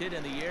one. Ball's hit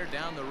in the air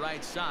down the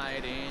right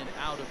side and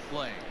out of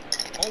play.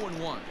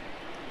 0-1.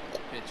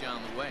 Pitch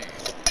on the way.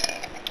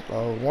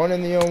 1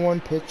 in the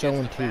 0-1 pitch,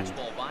 0-2.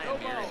 Fastball by him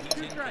here, and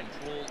he's in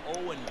control.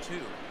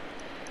 0-2.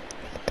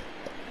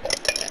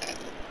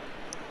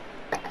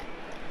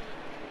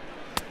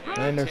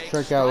 And they're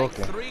strikeout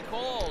looking. 3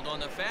 called on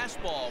the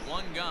fastball,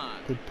 1 gone.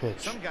 Good pitch.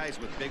 Some guys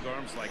with big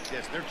arms like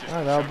this, they're just.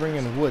 Alright, I'll bring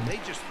in Wood.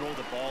 They just throw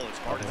the ball as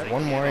hard as they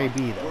One can. more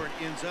AB though. Where it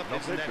ends up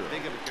isn't that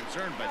big of a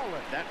concern, but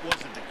that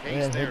wasn't the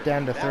case. And hit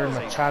down to third.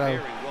 Machado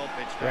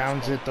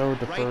grounds it, throw it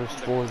to first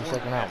for the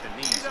second out.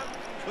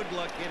 Good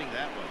luck hitting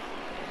that one.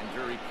 And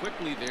very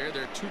quickly there,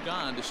 they're 2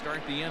 gone to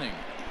start the inning.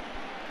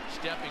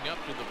 Stepping up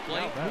to the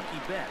plate,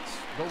 Mookie Betts.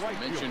 As I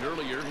mentioned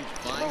earlier, he's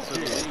vying for the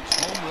league's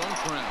home run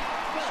crown.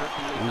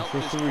 Certainly helped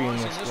his cause in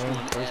this one,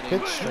 adding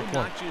 2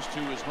 notches to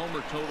his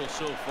homer total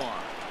so far.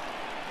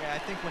 Yeah, I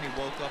think when he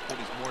woke up with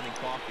his morning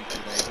coffee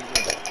today, he would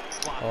have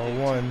flopped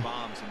in 2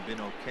 bombs and been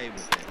okay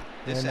with it.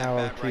 This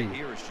at-bat right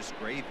here is just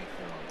gravy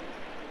for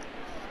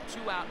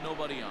him. 2 out,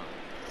 nobody on.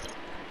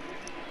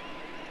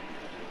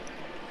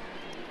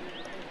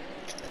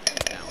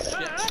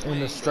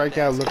 And the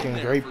strikeout looking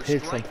great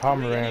pitch from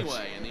Pomerantz.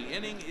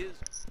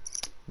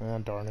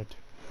 Man, darn it.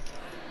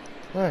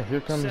 Alright,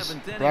 here comes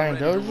Brian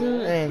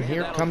Dozier, and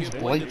here comes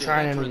Blake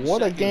Trinan.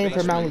 What a game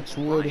from Alex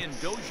Wood.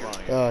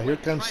 Here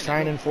comes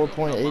Trinan,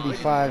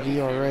 4.85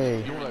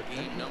 ERA.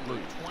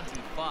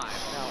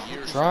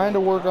 Trying to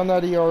work on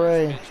that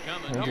ERA.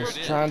 And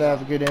just trying to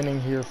have a good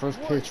inning here.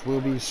 First pitch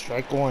will be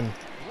strike 1.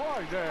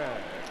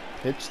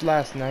 Pitched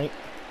last night.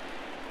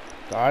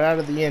 Got out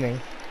of the inning.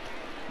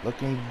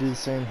 Looking to do the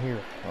same here.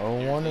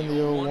 0-1 in the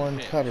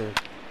 0-1 cutter.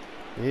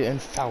 And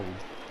fouled.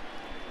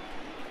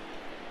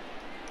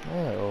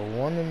 Alright,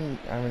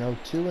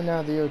 0-2 and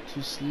now the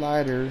 0-2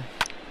 slider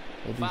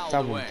will be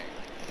fouled.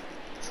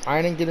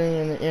 Trying to get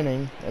in the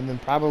inning, and then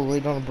probably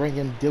going to bring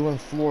in Dylan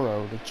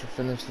Floro to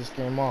finish this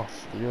game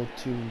off. The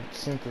 0-2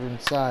 sinker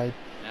inside.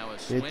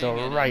 Hit the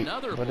right,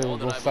 but it will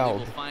go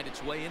fouled. Find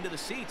its way into the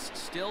seats.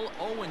 Still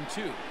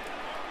 0-2.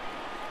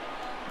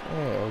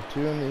 Alright, 0-2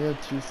 and the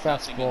 0-2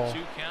 fastball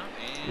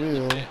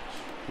will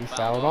be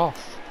fouled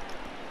off.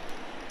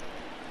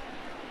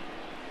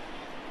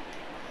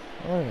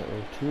 Alright,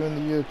 0-2 and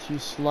the 0-2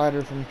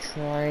 slider from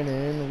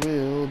Trinan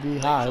will be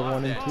high,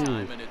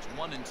 1-2.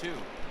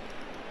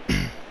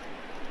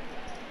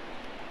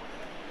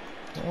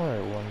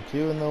 Alright, 1-2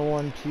 and the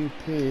 1-2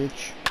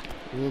 pitch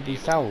will be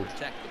fouled.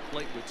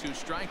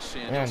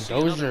 And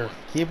Dozier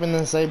keeping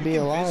this AB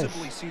alive.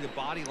 See the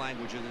body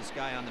language of this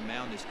guy on the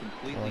mound is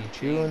completely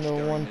 1-2 and the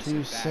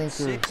 1-2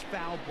 sinker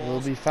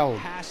will be fouled.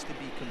 Has to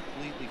be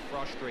completely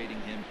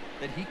frustrating him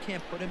that he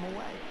can't put him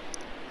away.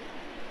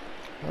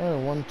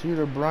 Alright, 1-2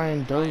 to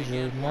Brian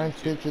Dozier.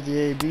 9th pitch of the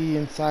AB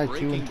inside,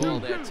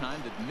 2-2. That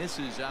time that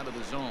misses out of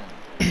the zone.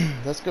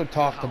 Let's go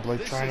talk to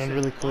Blake Trinan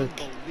really quick.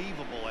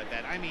 Unbelievable at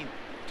that. I mean,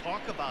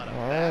 talk about a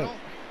battle.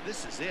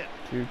 This is it.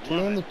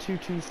 2-2 and the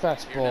 2-2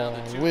 fastball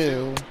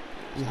will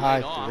be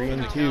high,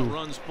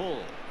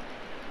 3-2.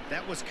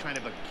 That was kind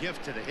of a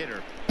gift to the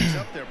hitter. He's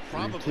up there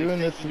probably 3-2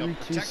 and the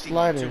 3-2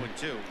 slider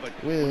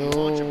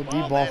will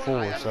be ball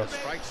forward. So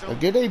a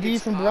good AB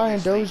from Brian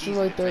Dozier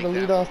right there to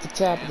lead off the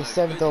top of the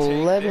 7th.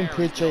 11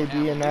 pitch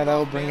AB, and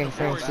that'll bring in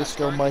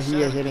Francisco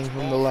Mejia hitting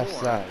from the left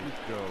side.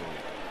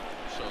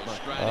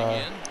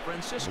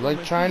 Blake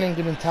Trinan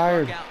getting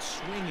tired.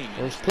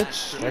 First pitch,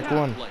 strike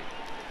 1.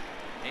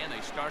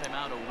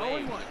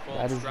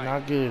 That is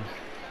not good.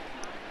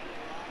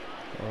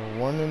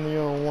 1 in the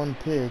 0-1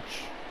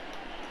 pitch.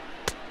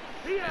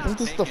 I think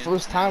this is the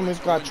first time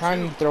we've got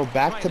trying to throw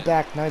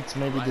back-to-back nights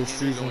maybe this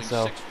season,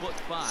 so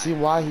see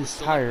why he's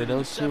tired.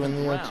 0-2 in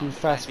the 0-2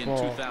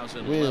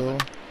 fastball will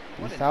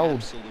be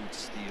fouled.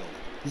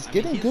 He's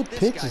getting good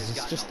pitches,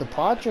 it's just the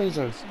Padres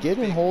are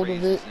getting hold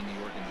of it,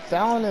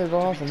 fouling it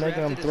off and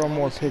making him throw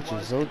more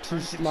pitches.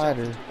 0-2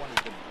 slider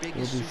will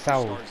be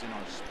fouled.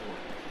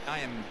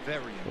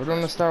 We're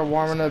going to start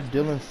warming up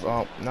Dylan,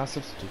 not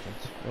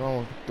substitutions. We're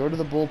going to go to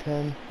the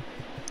bullpen,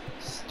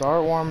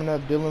 start warming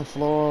up Dylan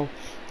Floro.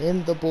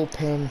 in the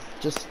bullpen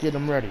just to get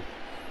him ready.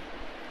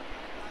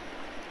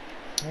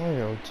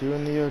 0-2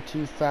 in the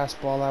 0-2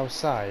 fastball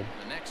outside.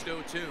 The next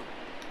 0-2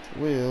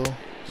 will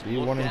be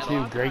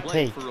 1-2. Great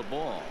take. For a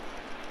ball.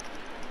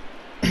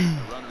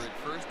 Runner at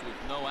first with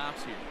no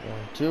outs here.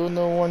 1-2 in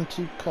the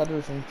 1-2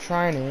 cutter from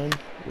Trinan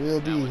will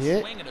be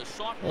hit,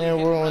 and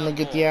we're going to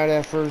get the out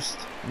at first.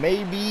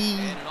 Maybe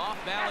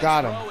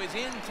got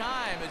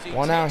him.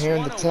 One out here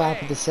in the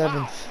top of the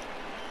 7th,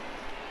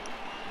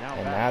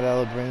 and now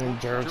that'll bring in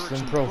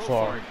Jerickson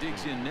Profar.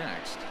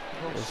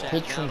 This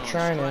pitch from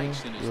Trinan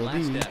will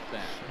be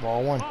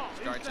ball 1.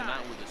 Starts him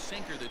out with a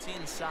sinker that's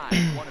inside.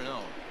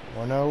 1-0.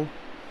 1-0,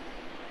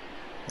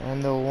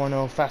 and the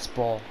 1-0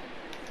 fastball.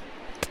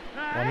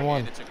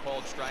 1-1. It's a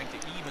called strike to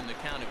even the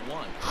count at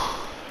 1.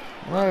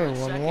 Alright,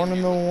 1-1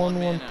 and the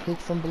 1-1 pitch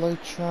from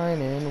Blake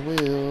Trinan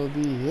will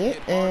be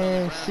hit,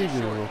 and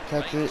Seager will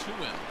catch it.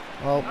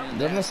 Well,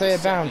 they're going to say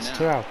it bounced.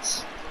 2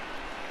 outs.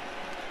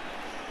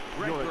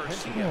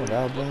 Oh,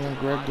 that'll bring in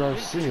Greg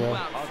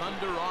Garcia.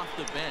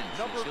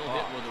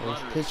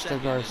 First pitch to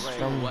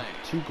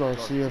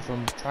Garcia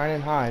from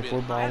Trinan High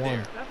for ball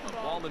 1.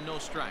 Ball and no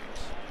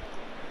strikes.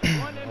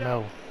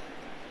 1-0.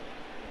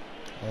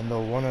 And the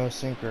 1-0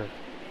 sinker.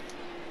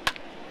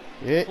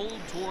 Hit,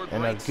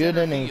 and a good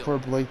inning for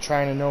Blake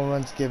Trinan. No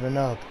runs given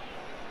up.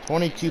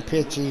 22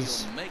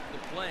 pitches.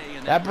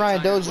 That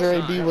Brian Dozier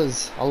AB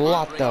was a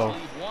lot though.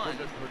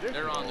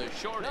 They're on the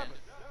short end.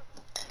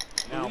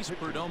 Luis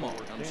Perdomo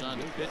comes on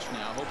to pitch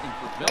now, hoping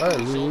for better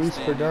Alright, Luis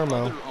results Perdomo,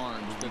 than other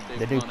arms that they've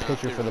the new run out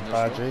pitcher there for the in this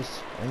role. Padres.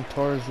 And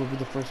Torres will be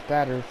the first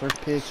batter.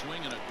 First pitch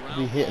will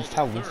be hit and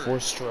foul for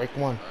strike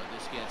 1.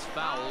 This gets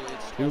foul.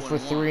 It's 2 for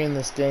 3 in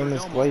this game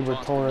is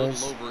Gleyber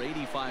Torres. Over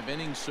 85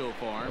 innings so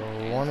far.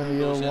 1 in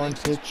the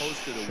 0-1 pitch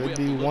should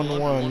be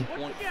 1-1.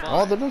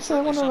 Oh, they don't say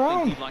 1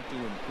 around.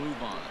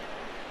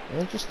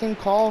 Interesting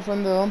call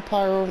from the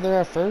umpire over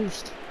there at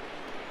first.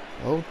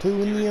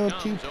 0-2 in the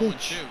 0-2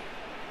 pitch.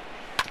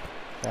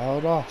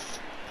 Fouled off.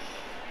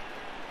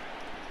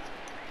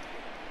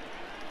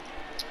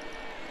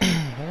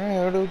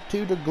 Alright, 0-2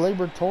 to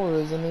Gleyber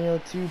Torres in the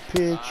 0-2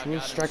 pitch.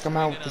 We'll strike him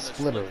out with the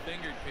splitter.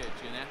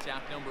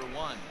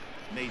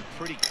 Made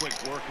pretty quick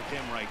work of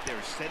him right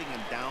there, setting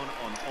him down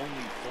on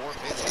only 4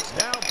 pitches.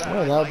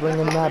 Well, that'll bring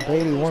in Matt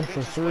Beatty 1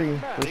 for 3.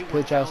 First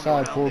pitch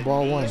outside for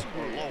ball 1.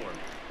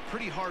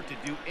 Pretty hard to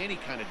do any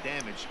kind of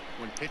damage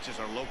when pitches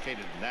are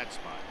located in that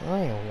spot.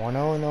 Alright,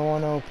 1-0 and the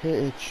 1-0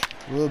 pitch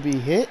will be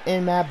hit,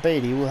 and Matt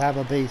Beatty will have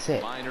a base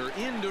hit. Liner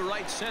into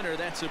right center,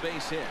 that's a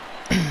base hit.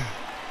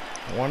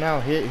 1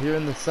 out hit here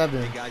in the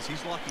 7th Hey guys,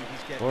 he's lucky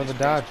he's for the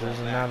Dodgers,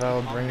 and now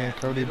that'll bring in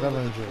Cody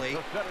Bellinger. The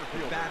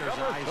batter's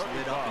eyes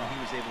lit up and he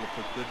was able to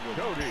put good work.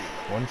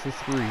 1 for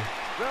 3.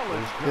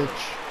 First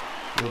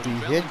pitch will be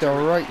hit to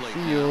right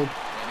field.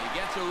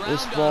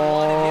 This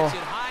ball.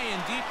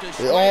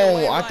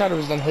 Oh, I thought it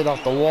was gonna hit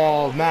off the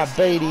wall. Matt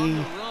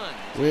Beatty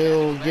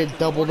will get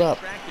doubled up.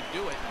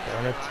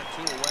 Darn it.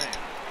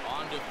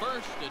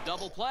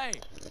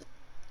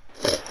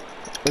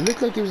 It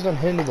looked like it was gonna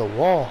hit into the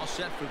wall.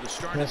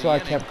 That's why I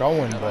kept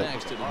going, but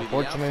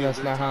unfortunately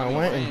that's not how it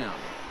went. And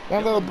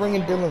now they'll bring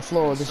in Dylan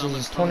Floro. This is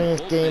his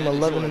 20th game,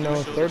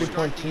 11-0,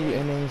 30.2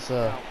 innings,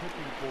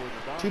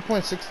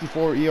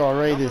 2.64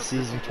 ERA this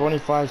season,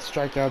 25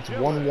 strikeouts,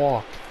 1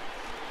 walk.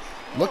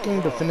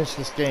 Looking to finish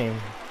this game,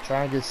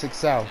 try and get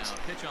 6 outs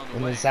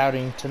in this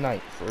outing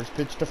tonight. First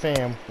pitch to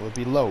Pham will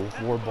be low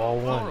for ball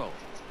 1.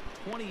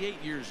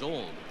 28 years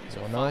old. He's a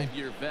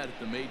 5-year vet at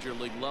the major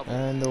league level.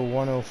 And the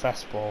 1-0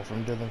 fastball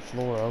from Dylan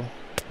Floro.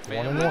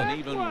 1-1. An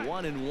even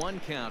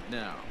 1-1 count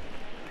now.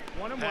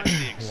 That's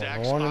the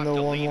exact 1-1 and the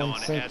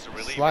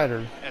 1-1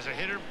 slider. As a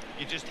hitter,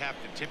 you just have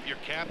to tip your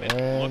cap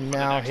and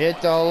now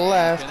hit the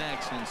left,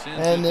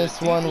 and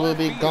this one will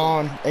be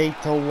gone.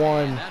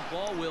 8-1.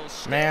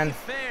 Man,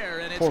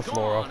 poor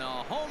Floro.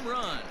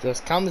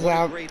 Just comes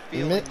out.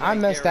 I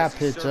messed that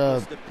pitch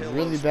up.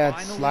 Really bad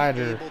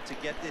slider.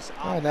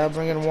 Alright, that'll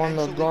bring in Juan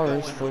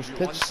Lagares. First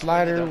pitch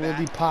slider will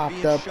be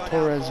popped up.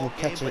 Torres will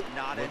catch it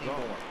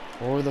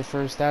for the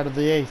first out of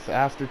the 8th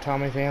after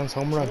Tommy Pham's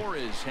home run.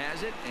 Torres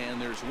has it,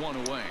 and there's 1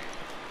 away.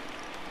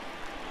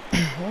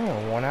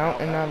 1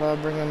 out, and now they'll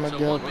bring in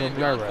Miguel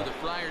Cabrera.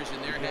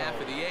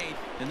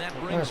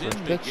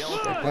 First pitch,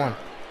 strike 1.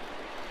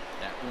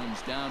 That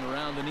one's down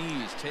around the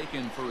knees,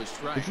 taken for a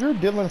strike. If you're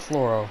Dylan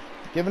Floro,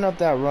 giving up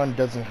that run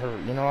doesn't hurt.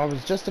 You know, I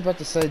was just about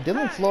to say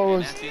Dylan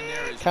Floro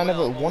is kind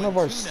of one of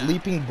our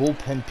sleeping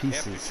bullpen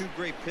pieces.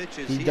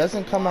 He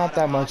doesn't come out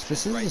that much.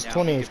 This is his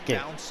 28th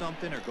game.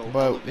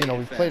 But, you know,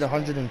 we've played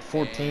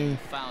 114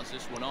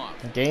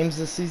 games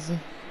this season.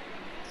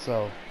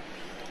 So,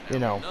 you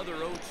know,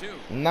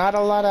 not a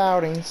lot of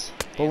outings.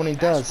 But when he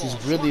does, he's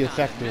really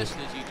effective.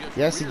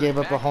 Yes, he gave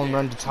up a home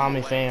run to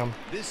Tommy Pham.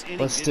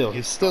 But still,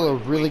 he's still a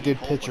really good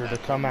pitcher to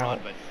come out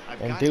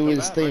and do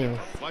his thing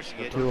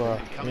to,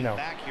 you know,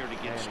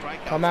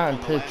 come out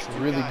and pitch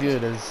really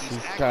good, as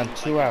he's got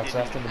 2 outs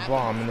after the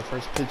bomb. And the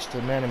first pitch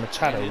to Manny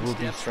Machado will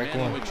be strike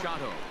 1.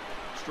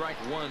 Strike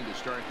one to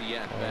start the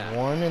at-bat.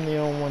 1 in the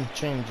 0-1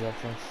 changeup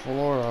from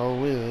Floro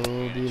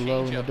will be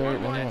low in the dirt.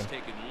 1-1.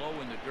 Taken low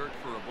in the dirt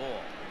for a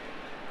ball.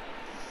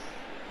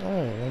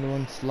 Alright,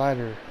 1-1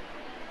 slider.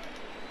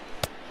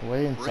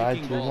 Way inside,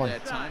 2-1.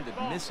 That time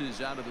that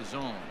misses out of the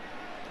zone.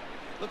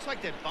 Looks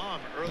like that bomb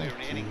earlier in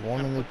the inning.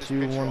 1 in the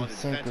 2-1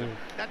 sinker.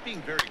 Not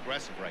being very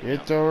aggressive right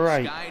It's now.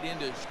 alright.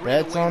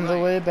 Betts on the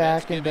way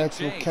back, and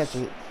Betts will catch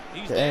it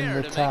to end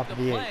the top of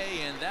the 8th.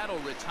 And that'll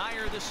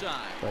retire the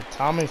side. But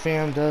Tommy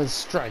Pham does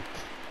strike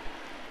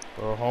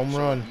for a home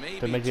run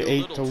to make it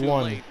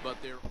 8-1.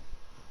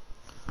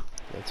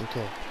 That's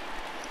okay.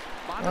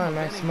 Alright,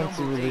 Max Muncy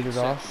will lead it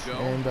off,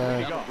 and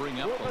bring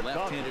up the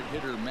left-handed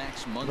hitter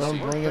Max Muncy. don't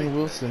bring in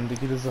Wilson to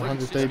get his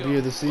 100th debut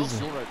of the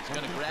season. Going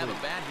to grab a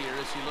bat here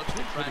as he looks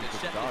to try to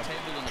set the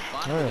table in the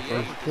bottom Alright,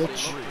 of the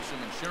first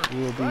 8th. pitch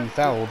will be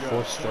fouled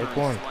for strike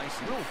 1.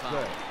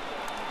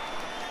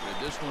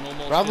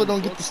 Probably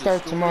don't get the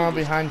start tomorrow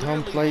behind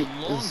home plate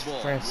is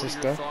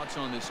Francisco.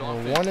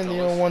 1 in the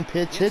 0-1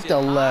 pitch, hit the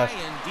left.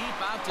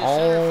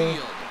 Oh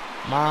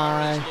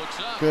my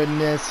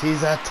goodness,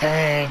 he's a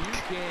tank.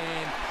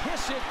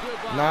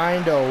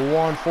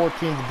 9-1,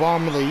 14th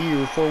bomb of the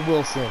year for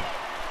Wilson.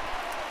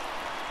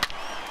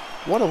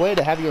 What a way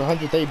to have your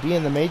 100th AB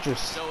in the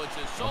majors.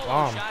 A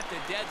bomb.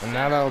 And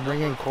now that'll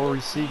bring in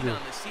Corey Seager.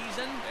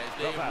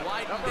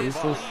 3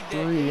 for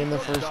 3 in the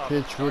first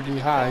pitch would be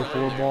high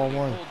for ball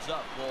 1.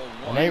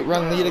 An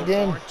 8-run lead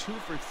again.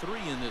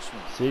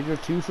 Seager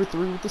 2 for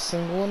 3 with a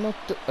single and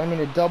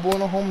a double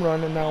and a home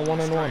run, and now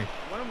 1-1.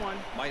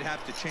 Might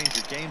have to change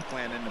your game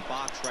plan in the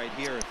box right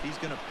here. If he's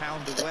going to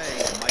pound away,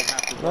 you might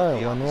have to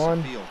Right, work the 1-1.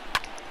 opposite field.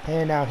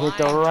 And now hit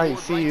the right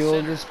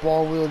field. This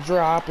ball will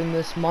drop, and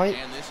this might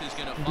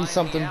be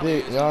something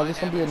big.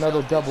 This will be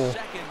another double.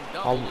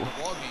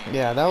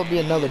 Yeah, that would be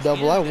another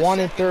double. I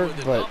wanted third,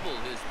 but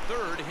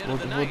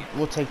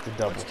we'll take the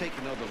double. Let's take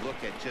another look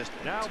at just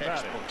a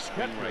textbook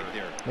swing right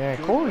there. Man,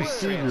 Corey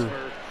Seager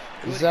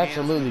is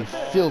absolutely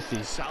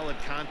filthy. Solid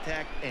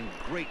contact and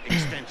great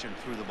extension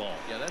through the ball.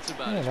 Yeah, that's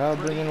about Yeah,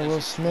 that'll bring in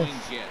Will Smith.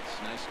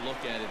 Nice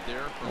look at it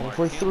there from 1 our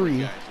for camera 3.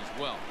 guys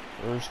as well.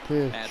 First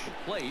pitch. At the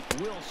plate,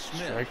 Will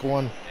Smith. Strike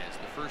 1. As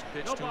the first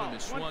pitch to him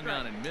is swung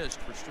on and missed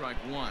for strike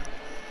 1.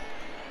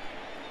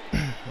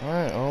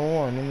 Alright,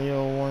 0-1 in the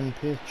 0-1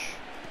 pitch.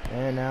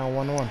 And now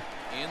 1-1.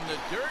 In the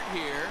dirt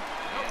here.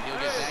 And he'll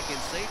get back in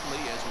safely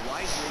as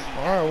wisely.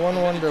 Alright,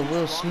 1-1 to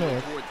Will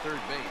Smith.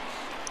 Third base.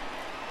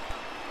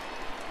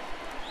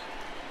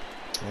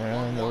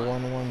 And the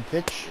 1-1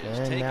 pitch.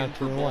 And now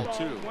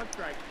 2-1.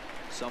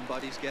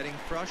 Somebody's getting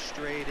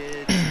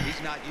frustrated.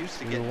 He's not used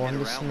to getting hit 2-1 to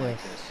around like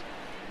Smith. this.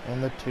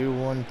 And the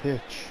 2-1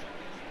 pitch.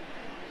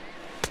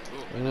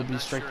 It will be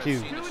strike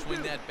 2.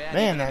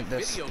 Man,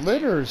 the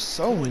splitter is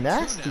so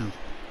nasty.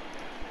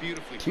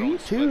 2-2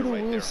 to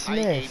Will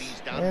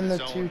Smith. And the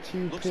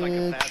 2-2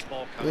 pitch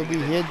will be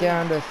hit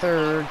down to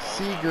third.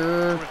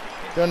 Seager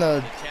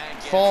gonna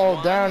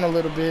fall down a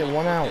little bit.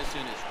 1 out.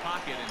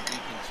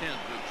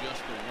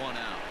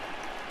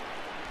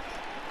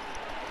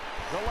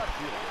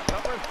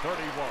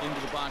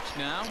 Into the box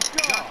now.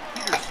 Jock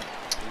Peterson.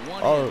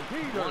 1 Oh, in,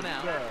 1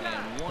 out,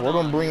 and 1 we're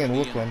gonna bring in on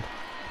the Woodland.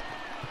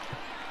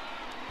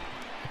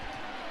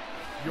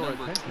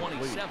 Number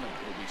 27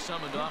 will be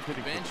summoned off the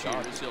bench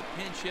here as he'll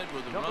pinch hit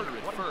with a runner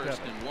at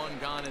first and 1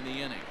 gone in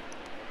the inning.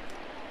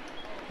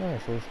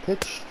 Alright, first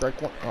pitch,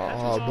 strike 1.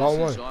 Ball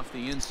 1. Off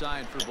the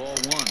inside for ball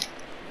 1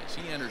 as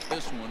he enters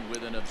this one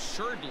with an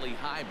absurdly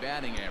high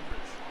batting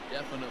average.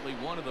 Definitely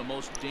one of the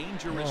most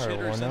dangerous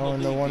hitters in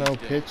the league. 1-0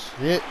 pitch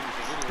hit.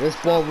 This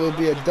ball will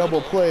be a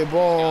double play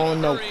ball.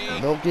 No,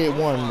 they'll get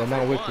 1, but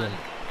not Wickland.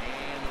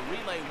 And the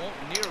relay won't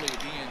nearly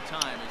be in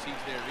time as he's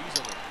there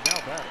easily.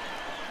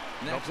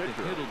 Next to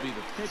hit will be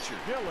the pitcher,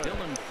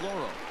 Dylan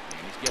Floro. And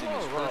he's getting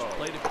his first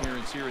plate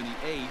appearance here in the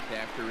 8th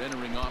after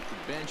entering off the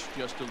bench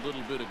just a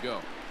little bit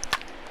ago.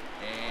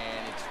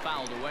 And it's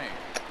fouled away.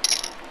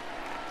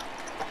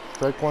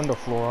 Strike 1 to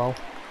Floro.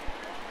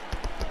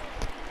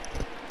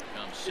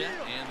 Comes set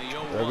and the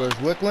 0-1. There goes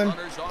Wickland.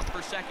 Runners off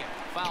for second.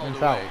 Fouled And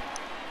away. fouled.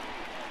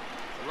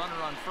 The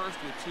runner on first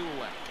with 2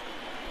 away.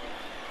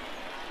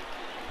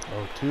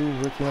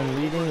 0-2, Wickland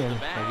leading, and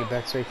they get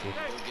back safely.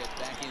 He'll get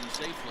back in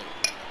safely.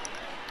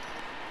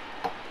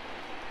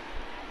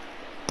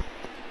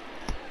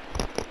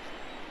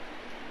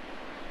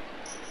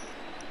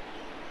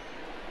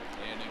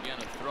 And again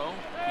a throw,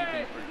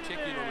 keeping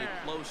particularly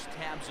close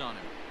tabs on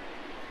him.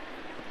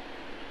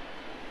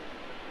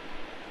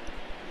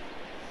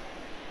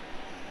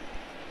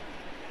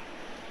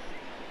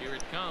 Here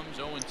it comes,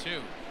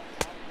 0-2.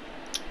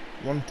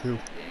 1-2.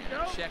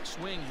 And a check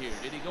swing here.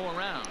 Did he go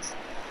around?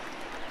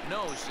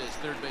 No, says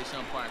third base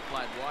umpire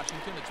Clyde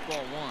Washington. It's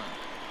ball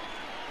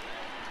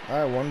 1.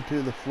 Alright,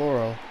 1-2 to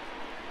Floro.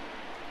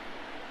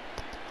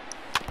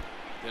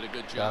 Did a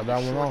good job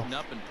to shorten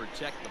up and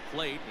protect the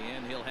plate,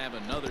 and he'll have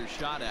another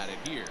shot at it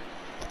here.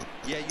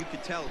 Yeah, you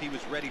could tell he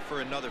was ready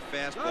for another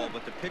fastball,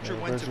 but the pitcher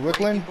went There's to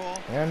Wickland, ball,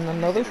 and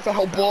another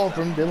foul ball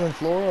from Dylan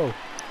Floro.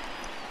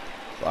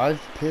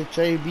 5-pitch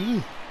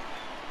AB.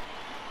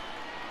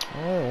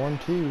 Alright,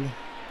 1-2.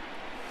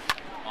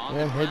 And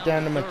then hit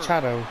down to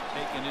Machado.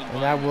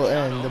 And that will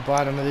end the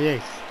bottom of the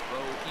 8th.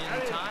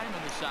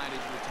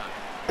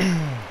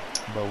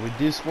 But we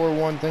do score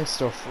one thanks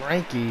to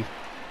Frankie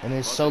and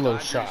his solo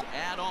shot.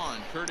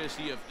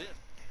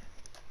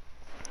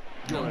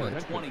 Number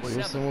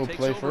 27 will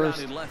play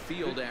first. in left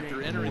field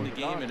after entering the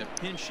game in a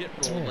pinch hit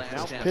role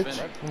last half pitch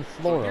inning. from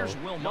Floro. So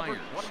Will Myers.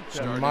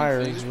 And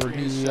Myers will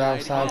be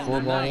outside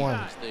for ball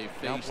 1.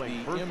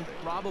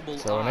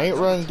 So an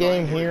 8-run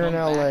game here in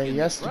LA.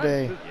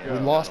 Yesterday we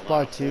lost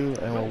by 2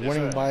 and we're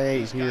winning by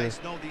 8 here.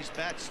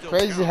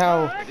 Crazy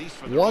how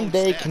one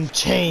day can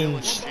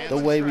change the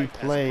way we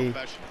play.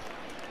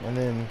 And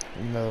then,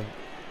 you know,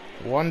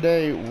 one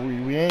day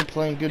we ain't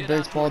playing good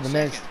baseball, the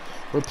next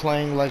we're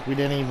playing like we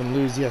didn't even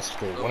lose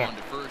yesterday. Whatever.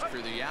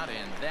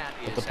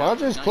 But the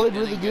Padres played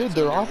really good.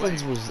 Their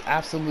offense was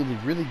absolutely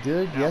really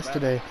good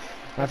yesterday.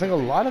 And I think a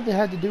lot of it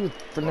had to do with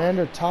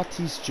Fernando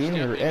Tatis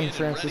Jr. and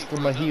Francisco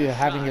Mejia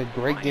having a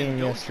great game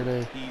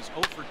yesterday.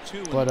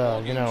 But,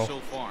 you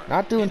know,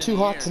 not doing too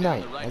hot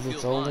tonight, as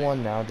it's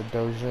 0-1 now. The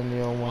Doja and the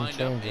 0-1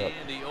 changeup.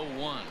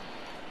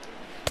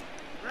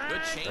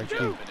 Strike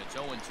 2.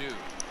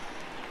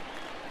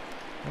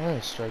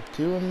 Alright, strike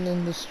 2, and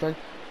then the strike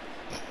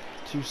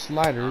 2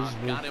 sliders.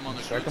 We'll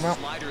strike him out.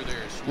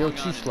 Yo,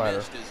 2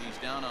 slider.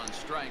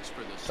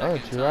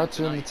 Alright, 2 outs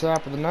in the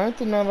top of the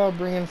 9th, and now they'll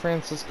bring in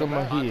Francisco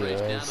Mejia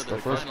as the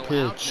first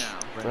pitch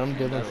from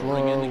Dylan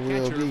Floro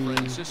will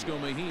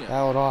be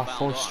out off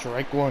for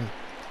strike 1.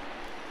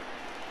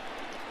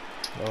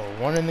 So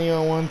 1 in the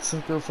 0-1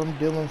 sinker from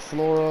Dylan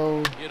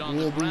Floro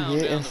will be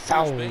hit and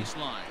foul.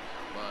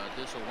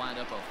 This will wind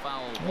up a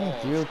foul ball.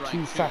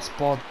 0-2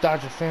 fastball.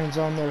 Dodger fans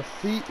on their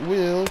feet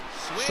will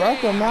strike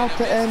him out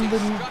to end the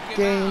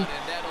game.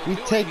 We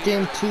take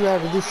game 2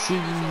 out of this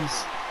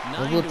series,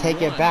 and we'll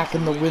take it back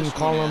in the win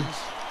column.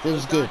 It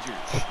was good.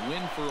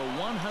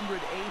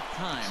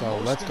 So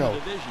let's go.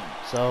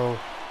 So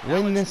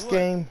win this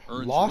game.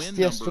 Lost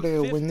yesterday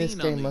or win this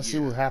game. Let's see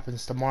what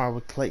happens tomorrow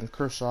with Clayton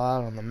Kershaw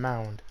out on the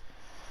mound.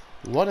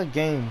 What a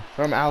game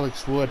from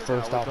Alex Wood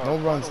first off. No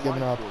runs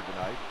given up.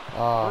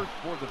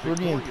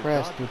 Pretty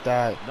impressed with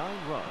that.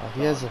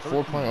 He has a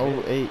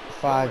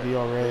 4.085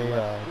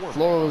 ERA.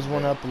 Floro's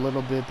went up a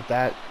little bit,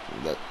 but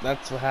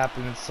that's what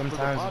happens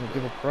sometimes when you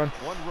give up a run.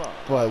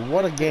 But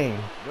what a game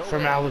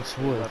from Alex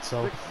Wood.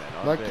 So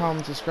like,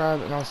 comment,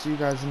 subscribe, and I'll see you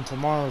guys in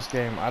tomorrow's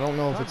game. I don't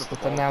know if it's the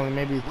finale.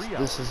 Maybe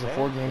this is a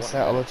 4-game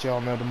set. I'll let you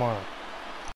all know tomorrow.